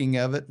shaking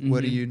of it,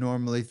 what do you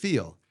normally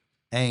feel?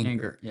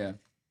 Anger. Yeah.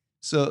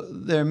 So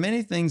there are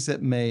many things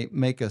that may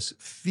make us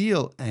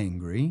feel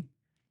angry.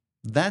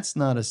 That's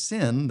not a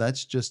sin.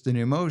 That's just an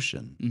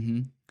emotion.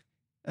 Mm-hmm.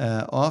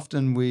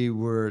 Often we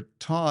were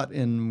taught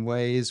in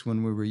ways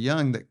when we were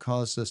young that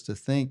caused us to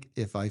think,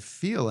 if I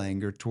feel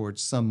anger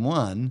towards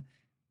someone,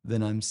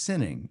 then I'm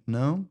sinning.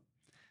 No,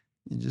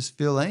 you just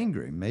feel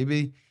angry.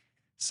 Maybe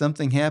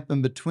something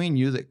happened between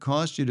you that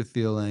caused you to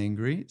feel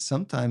angry.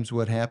 Sometimes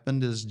what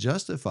happened is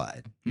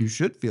justified. You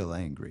should feel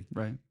angry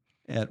Right.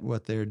 at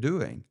what they're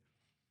doing.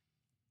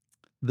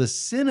 The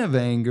sin of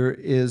anger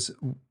is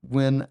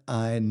when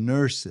I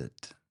nurse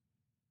it.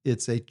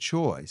 It's a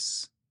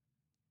choice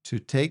to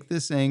take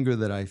this anger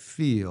that I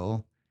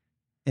feel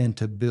and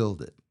to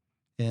build it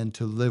and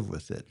to live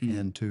with it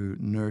and to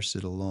nurse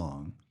it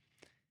along.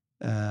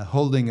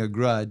 Holding a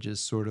grudge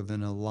is sort of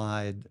an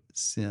allied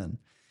sin.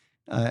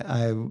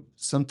 I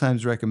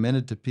sometimes recommend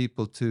it to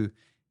people to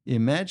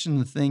imagine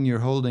the thing you're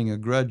holding a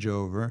grudge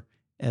over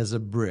as a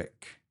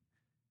brick.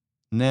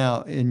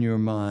 Now, in your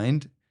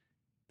mind,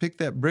 pick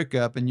that brick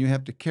up and you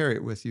have to carry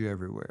it with you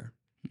everywhere.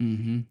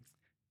 Mm-hmm.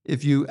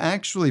 If you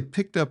actually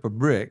picked up a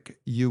brick,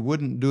 you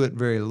wouldn't do it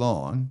very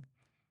long,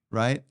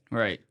 right?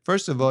 Right.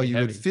 First of all, Be you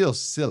heavy. would feel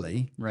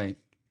silly. Right.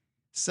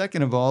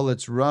 Second of all,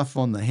 it's rough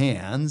on the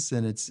hands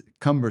and it's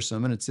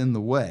cumbersome and it's in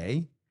the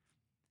way.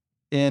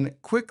 And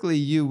quickly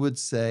you would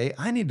say,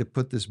 I need to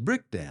put this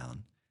brick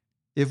down.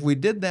 If we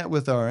did that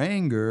with our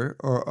anger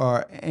or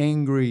our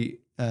angry,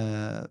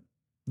 the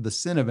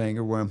sin of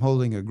anger where I'm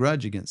holding a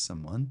grudge against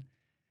someone,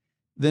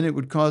 then it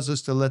would cause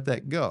us to let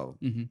that go.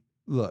 Mm-hmm.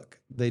 Look,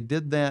 they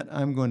did that.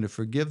 I'm going to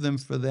forgive them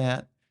for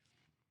that.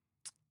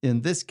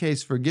 In this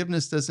case,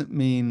 forgiveness doesn't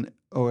mean,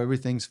 oh,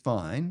 everything's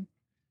fine.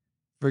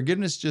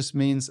 Forgiveness just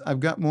means I've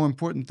got more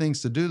important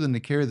things to do than to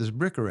carry this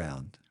brick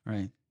around.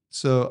 Right.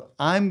 So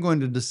I'm going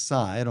to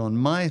decide on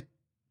my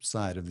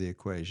side of the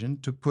equation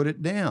to put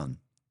it down,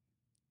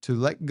 to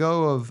let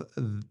go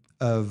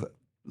of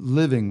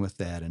living with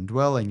that and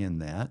dwelling in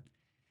that.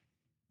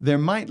 There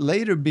might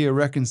later be a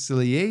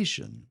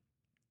reconciliation.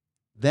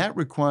 That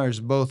requires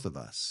both of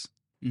us.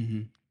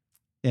 Mm-hmm.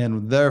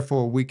 And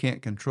therefore, we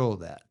can't control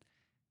that.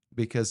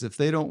 Because if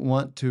they don't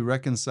want to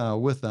reconcile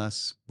with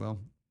us, well,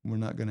 we're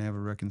not going to have a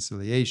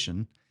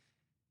reconciliation.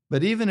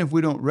 But even if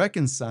we don't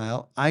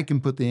reconcile, I can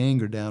put the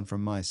anger down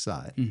from my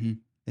side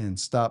and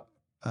stop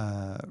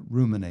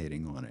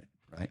ruminating on it,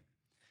 right?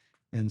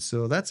 And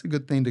so that's a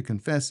good thing to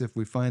confess if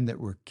we find that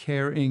we're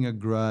carrying a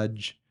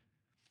grudge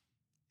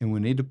and we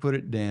need to put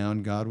it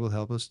down. God will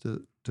help us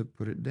to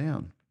put it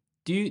down.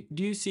 Do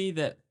you see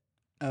that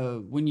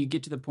when you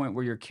get to the point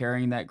where you're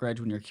carrying that grudge,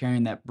 when you're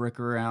carrying that brick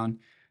around,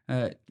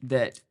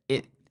 that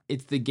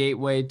it's the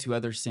gateway to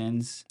other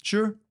sins?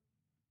 Sure.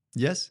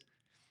 Yes.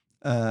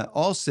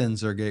 All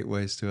sins are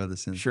gateways to other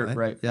sins. Sure.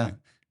 Right. Yeah.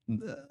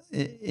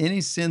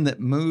 Any sin that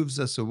moves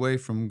us away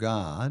from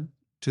God,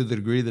 to the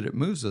degree that it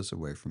moves us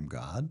away from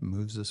God,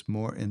 moves us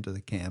more into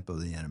the camp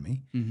of the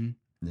enemy.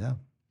 Mm-hmm. Yeah.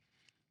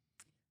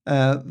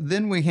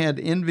 Then we had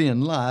envy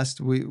and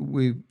lust.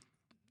 We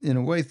in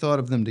a way thought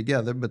of them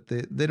together, but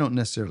they don't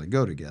necessarily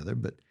go together,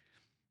 but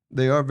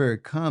they are very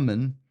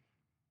common.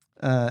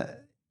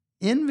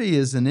 Envy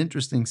is an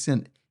interesting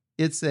sin.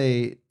 It's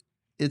a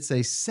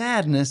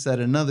sadness at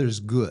another's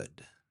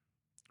good.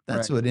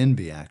 That's Right. what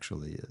envy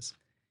actually is.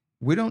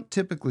 We don't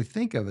typically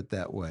think of it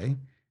that way,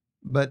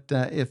 but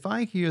if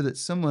I hear that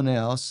someone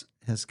else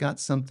has got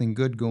something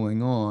good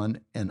going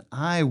on and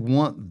I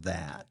want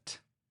that,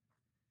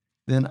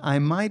 then I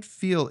might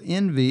feel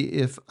envy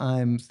if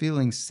I'm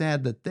feeling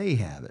sad that they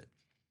have it.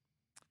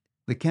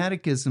 The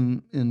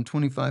Catechism in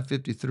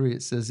 2553,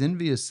 it says,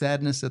 envy is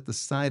sadness at the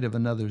sight of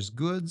another's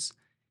goods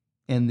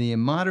and the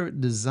immoderate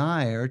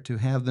desire to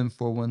have them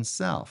for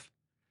oneself.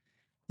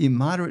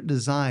 Immoderate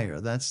desire,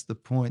 that's the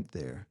point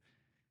there.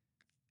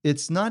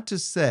 It's not to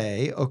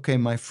say, okay,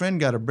 my friend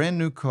got a brand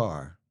new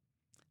car.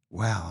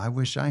 Wow, I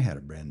wish I had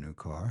a brand new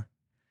car.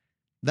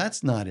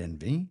 That's not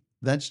envy.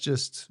 That's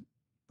just,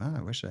 wow,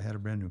 I wish I had a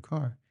brand new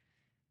car.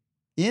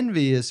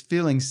 Envy is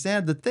feeling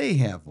sad that they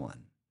have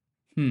one.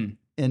 And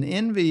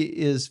envy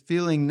is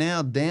feeling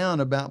now down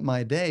about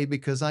my day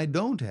because I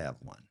don't have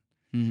one.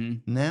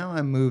 Mm-hmm. Now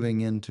I'm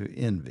moving into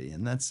envy,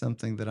 and that's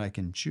something that I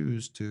can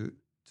choose to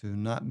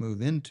not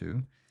move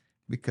into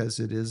because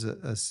it is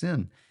a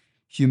sin.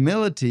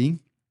 Humility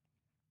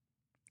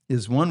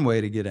is one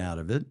way to get out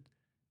of it,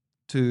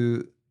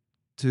 to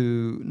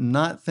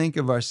not think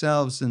of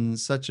ourselves in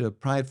such a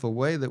prideful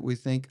way that we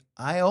think,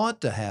 I ought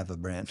to have a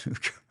brand new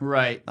car.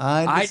 Right.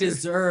 I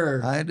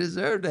deserve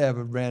to have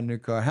a brand new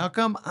car. How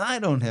come I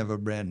don't have a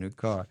brand new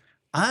car?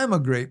 I'm a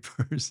great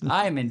person.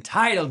 I am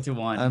entitled to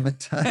one. I'm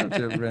entitled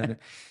to a brand new.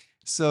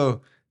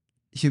 So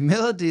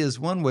humility is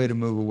one way to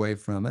move away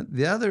from it.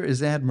 The other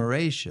is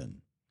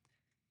admiration.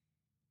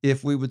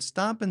 If we would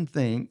stop and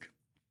think,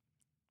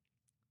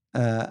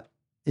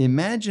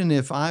 imagine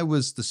if I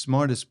was the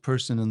smartest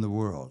person in the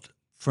world.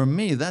 For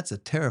me, that's a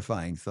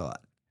terrifying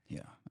thought.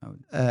 Yeah. I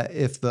would.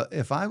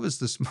 If I was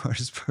the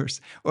smartest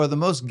person or the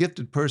most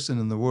gifted person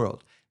in the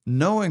world,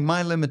 knowing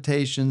my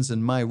limitations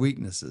and my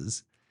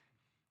weaknesses,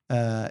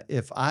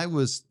 if I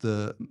was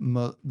the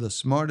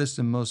smartest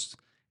and most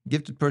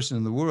gifted person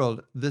in the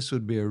world, this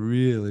would be a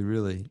really,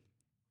 really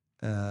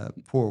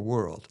poor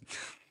world.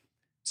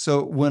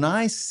 So when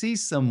I see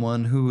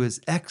someone who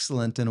is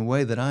excellent in a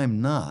way that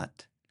I'm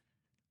not,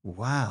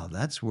 wow,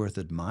 that's worth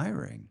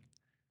admiring.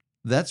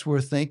 That's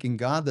worth thanking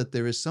God that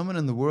there is someone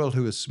in the world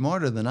who is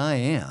smarter than I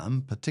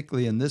am,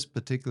 particularly in this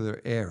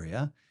particular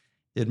area.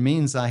 It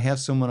means I have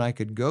someone I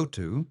could go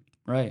to.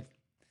 Right.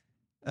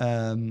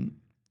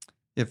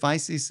 If I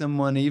see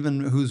someone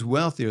even who's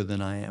wealthier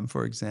than I am,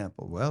 for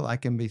example, well, I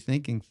can be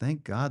thinking,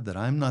 thank God that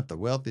I'm not the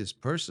wealthiest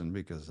person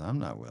because I'm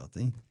not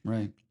wealthy.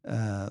 Right.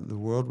 The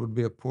world would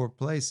be a poor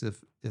place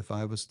if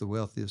I was the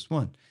wealthiest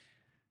one.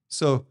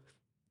 So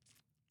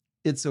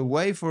it's a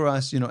way for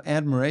us,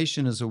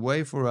 admiration is a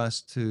way for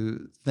us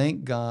to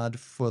thank God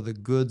for the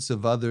goods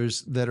of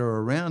others that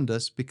are around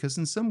us, because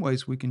in some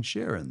ways we can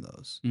share in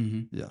those.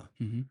 Mm-hmm. Yeah.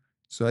 Mm-hmm.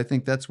 So I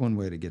think that's one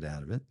way to get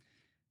out of it.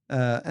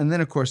 And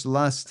then, of course,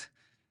 lust.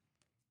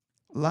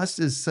 Lust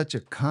is such a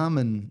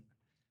common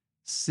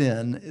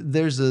sin.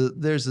 There's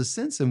a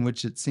sense in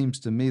which it seems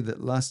to me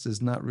that lust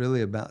is not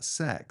really about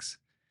sex.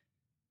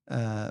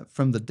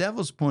 From the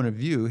devil's point of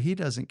view, he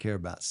doesn't care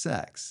about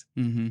sex.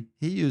 Mm-hmm.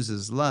 He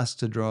uses lust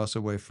to draw us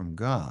away from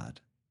God.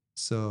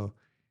 So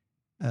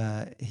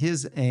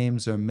his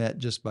aims are met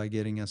just by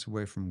getting us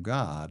away from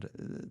God.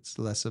 It's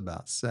less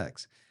about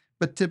sex.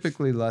 But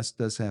typically, lust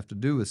does have to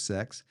do with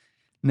sex.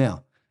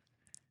 Now,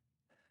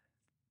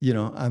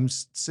 I'm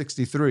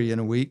 63 in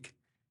a week.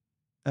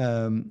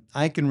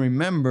 I can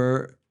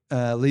remember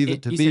Leave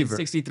It to you Beaver. said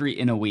 63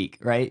 in a week,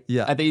 right?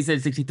 Yeah. I think you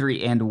said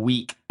 63 and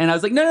week. And I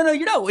was like, no,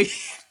 you're not week.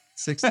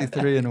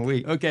 63 in a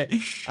week.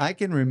 Okay. I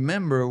can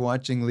remember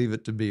watching Leave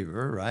It to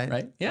Beaver, right?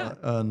 Right, yeah.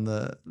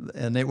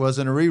 And it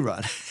wasn't a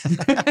rerun.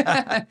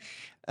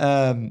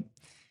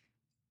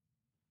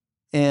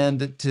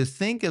 And to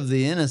think of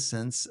the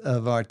innocence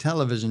of our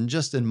television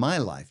just in my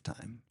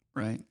lifetime.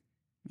 Right.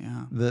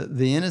 Yeah.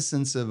 The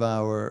innocence of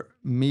our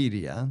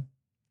media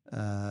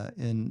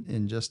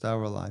in just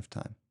our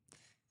lifetime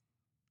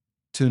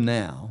to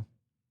now,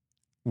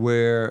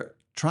 where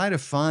try to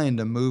find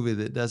a movie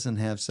that doesn't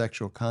have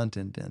sexual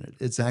content in it.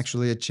 It's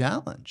actually a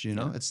challenge,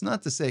 Yeah. It's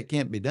not to say it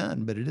can't be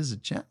done, but it is a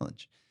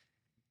challenge.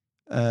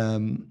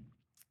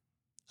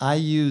 I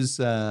use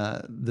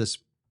this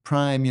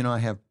Prime, I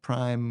have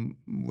Prime,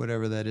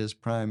 whatever that is,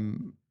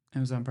 Prime.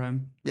 Amazon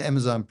Prime. Yeah,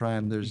 Amazon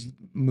Prime. There's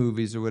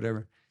movies or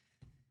whatever.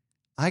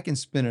 I can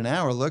spend an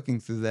hour looking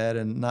through that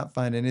and not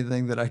find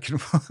anything that I can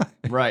watch.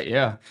 Right,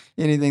 yeah.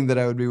 Anything that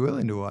I would be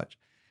willing to watch.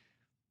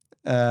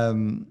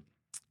 And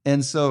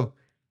so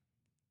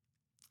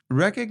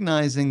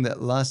recognizing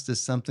that lust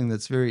is something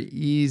that's very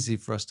easy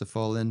for us to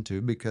fall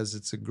into because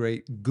it's a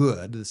great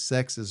good. The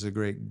sex is a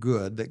great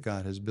good that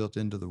God has built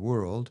into the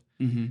world.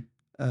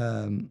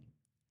 Mm-hmm.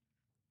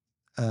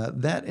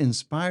 That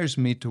inspires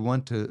me to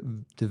want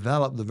to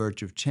develop the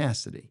virtue of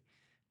chastity,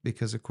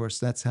 because, of course,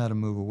 that's how to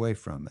move away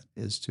from it,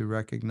 is to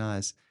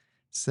recognize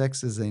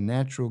sex is a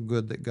natural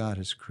good that God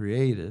has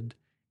created,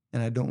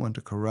 and I don't want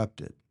to corrupt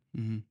it.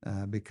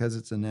 Mm-hmm. Because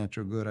it's a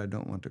natural good, I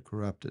don't want to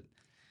corrupt it.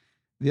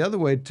 The other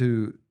way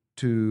to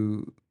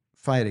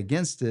fight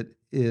against it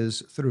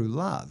is through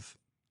love,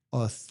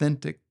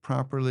 authentic,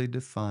 properly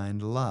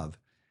defined love.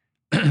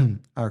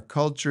 Our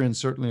culture, and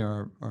certainly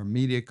our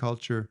media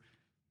culture,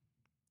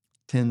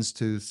 tends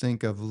to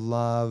think of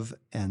love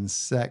and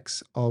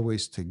sex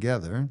always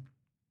together.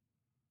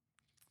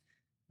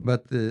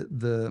 But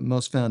the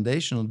most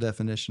foundational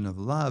definition of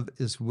love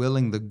is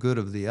willing the good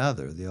of the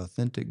other, the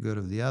authentic good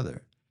of the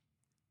other.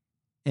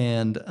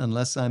 And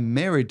unless I'm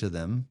married to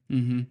them,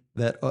 Mm-hmm.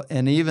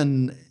 and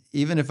even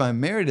if I'm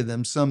married to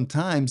them,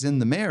 sometimes in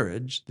the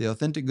marriage, the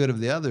authentic good of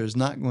the other is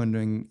not going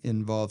to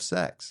involve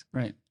sex.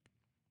 Right.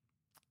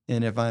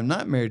 And if I'm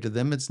not married to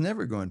them, it's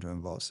never going to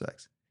involve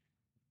sex.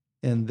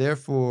 And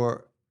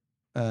therefore,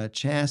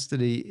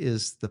 chastity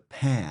is the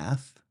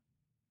path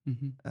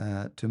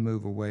to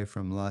move away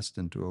from lust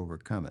and to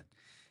overcome it.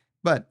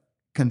 But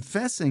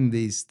confessing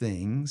these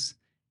things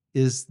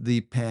is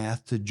the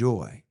path to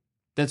joy.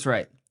 That's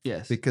right.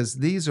 Yes. Because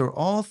these are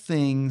all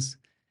things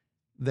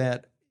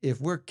that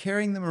if we're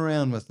carrying them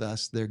around with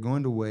us, they're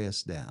going to weigh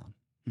us down.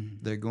 Mm-hmm.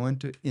 They're going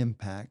to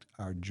impact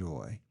our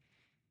joy.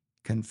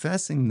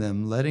 Confessing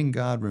them, letting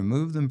God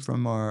remove them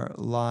from our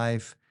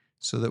life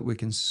so that we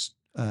can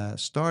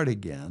start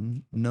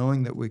again,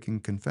 knowing that we can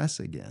confess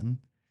again,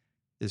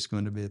 is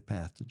going to be a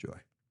path to joy.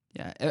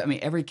 Yeah. I mean,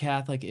 every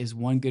Catholic is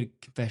one good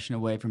confession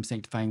away from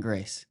sanctifying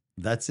grace.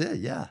 That's it,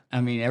 yeah.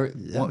 I mean,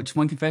 just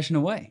one confession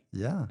away.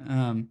 Yeah.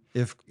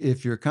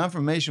 If your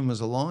confirmation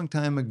was a long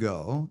time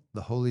ago,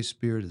 the Holy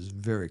Spirit is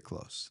very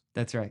close.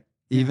 That's right.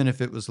 Even if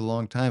it was a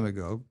long time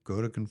ago,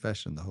 go to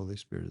confession. The Holy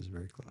Spirit is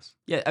very close.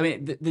 Yeah, I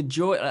mean, the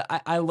joy,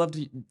 I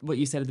loved what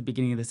you said at the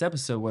beginning of this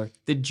episode, where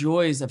the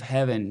joys of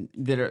heaven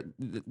that are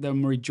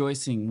them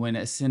rejoicing when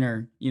a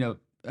sinner,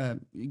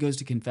 goes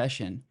to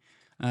confession.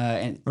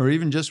 Or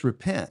even just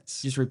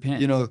repents. Just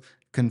repent.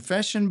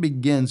 Confession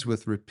begins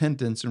with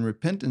repentance, and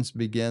repentance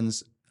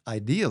begins,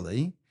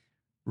 ideally,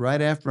 right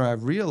after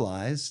I've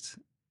realized,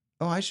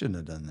 I shouldn't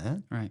have done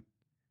that. Right.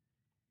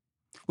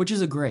 Which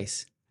is a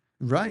grace.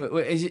 Right.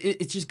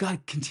 It's just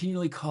God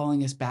continually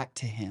calling us back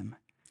to Him.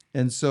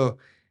 And so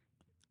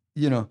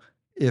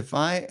if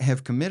I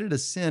have committed a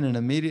sin and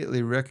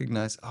immediately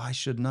recognize, oh, I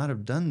should not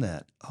have done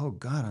that. Oh,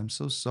 God, I'm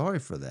so sorry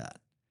for that.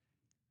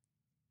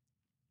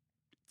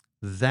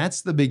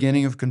 That's the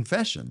beginning of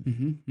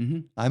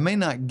confession. I may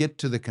not get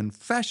to the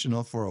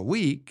confessional for a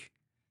week,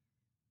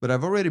 but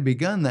I've already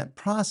begun that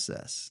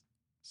process.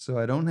 So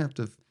I don't have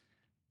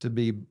to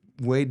be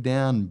weighed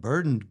down,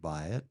 burdened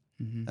by it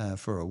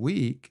for a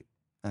week.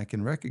 I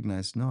can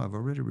recognize, no, I've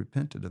already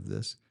repented of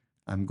this.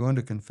 I'm going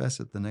to confess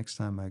it the next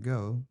time I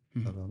go.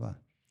 Blah blah blah.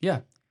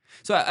 Yeah.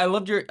 So I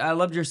loved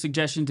your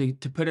suggestion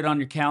to put it on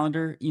your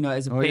calendar.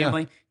 As a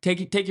family,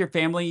 take your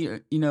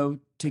family,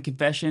 to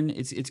confession.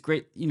 It's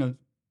great,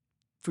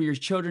 for your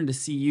children to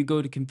see you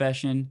go to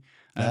confession.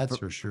 That's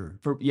for sure.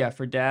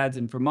 For dads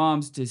and for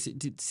moms to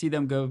see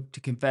them go to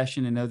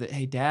confession and know that,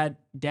 hey, dad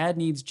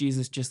needs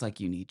Jesus just like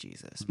you need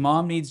Jesus.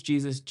 Mom needs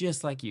Jesus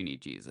just like you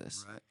need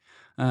Jesus.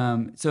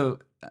 Right. So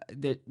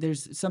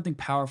there's something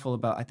powerful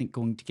about, I think,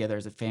 going together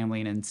as a family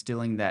and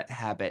instilling that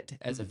habit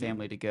as a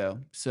family to go.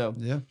 So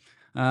yeah.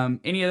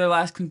 Any other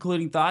last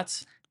concluding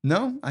thoughts?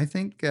 No, I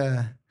think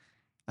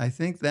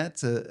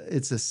it's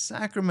a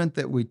sacrament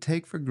that we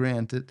take for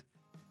granted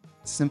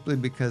simply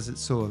because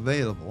it's so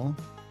available,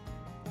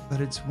 but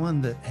it's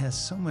one that has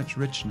so much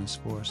richness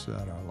for us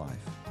throughout our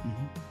life.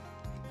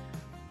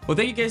 Well,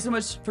 thank you guys so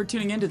much for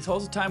tuning in to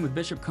Tulsa Time with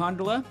Bishop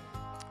Konderla.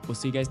 We'll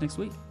see you guys next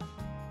week.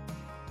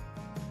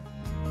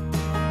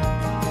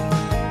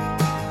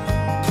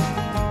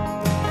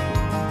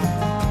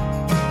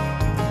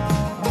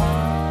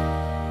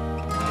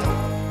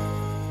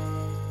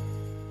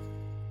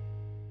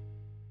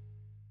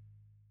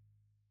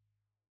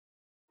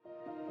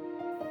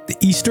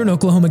 The Eastern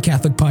Oklahoma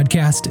Catholic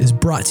Podcast is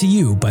brought to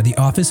you by the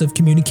Office of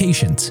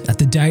Communications at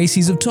the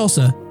Diocese of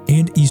Tulsa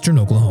and Eastern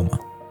Oklahoma.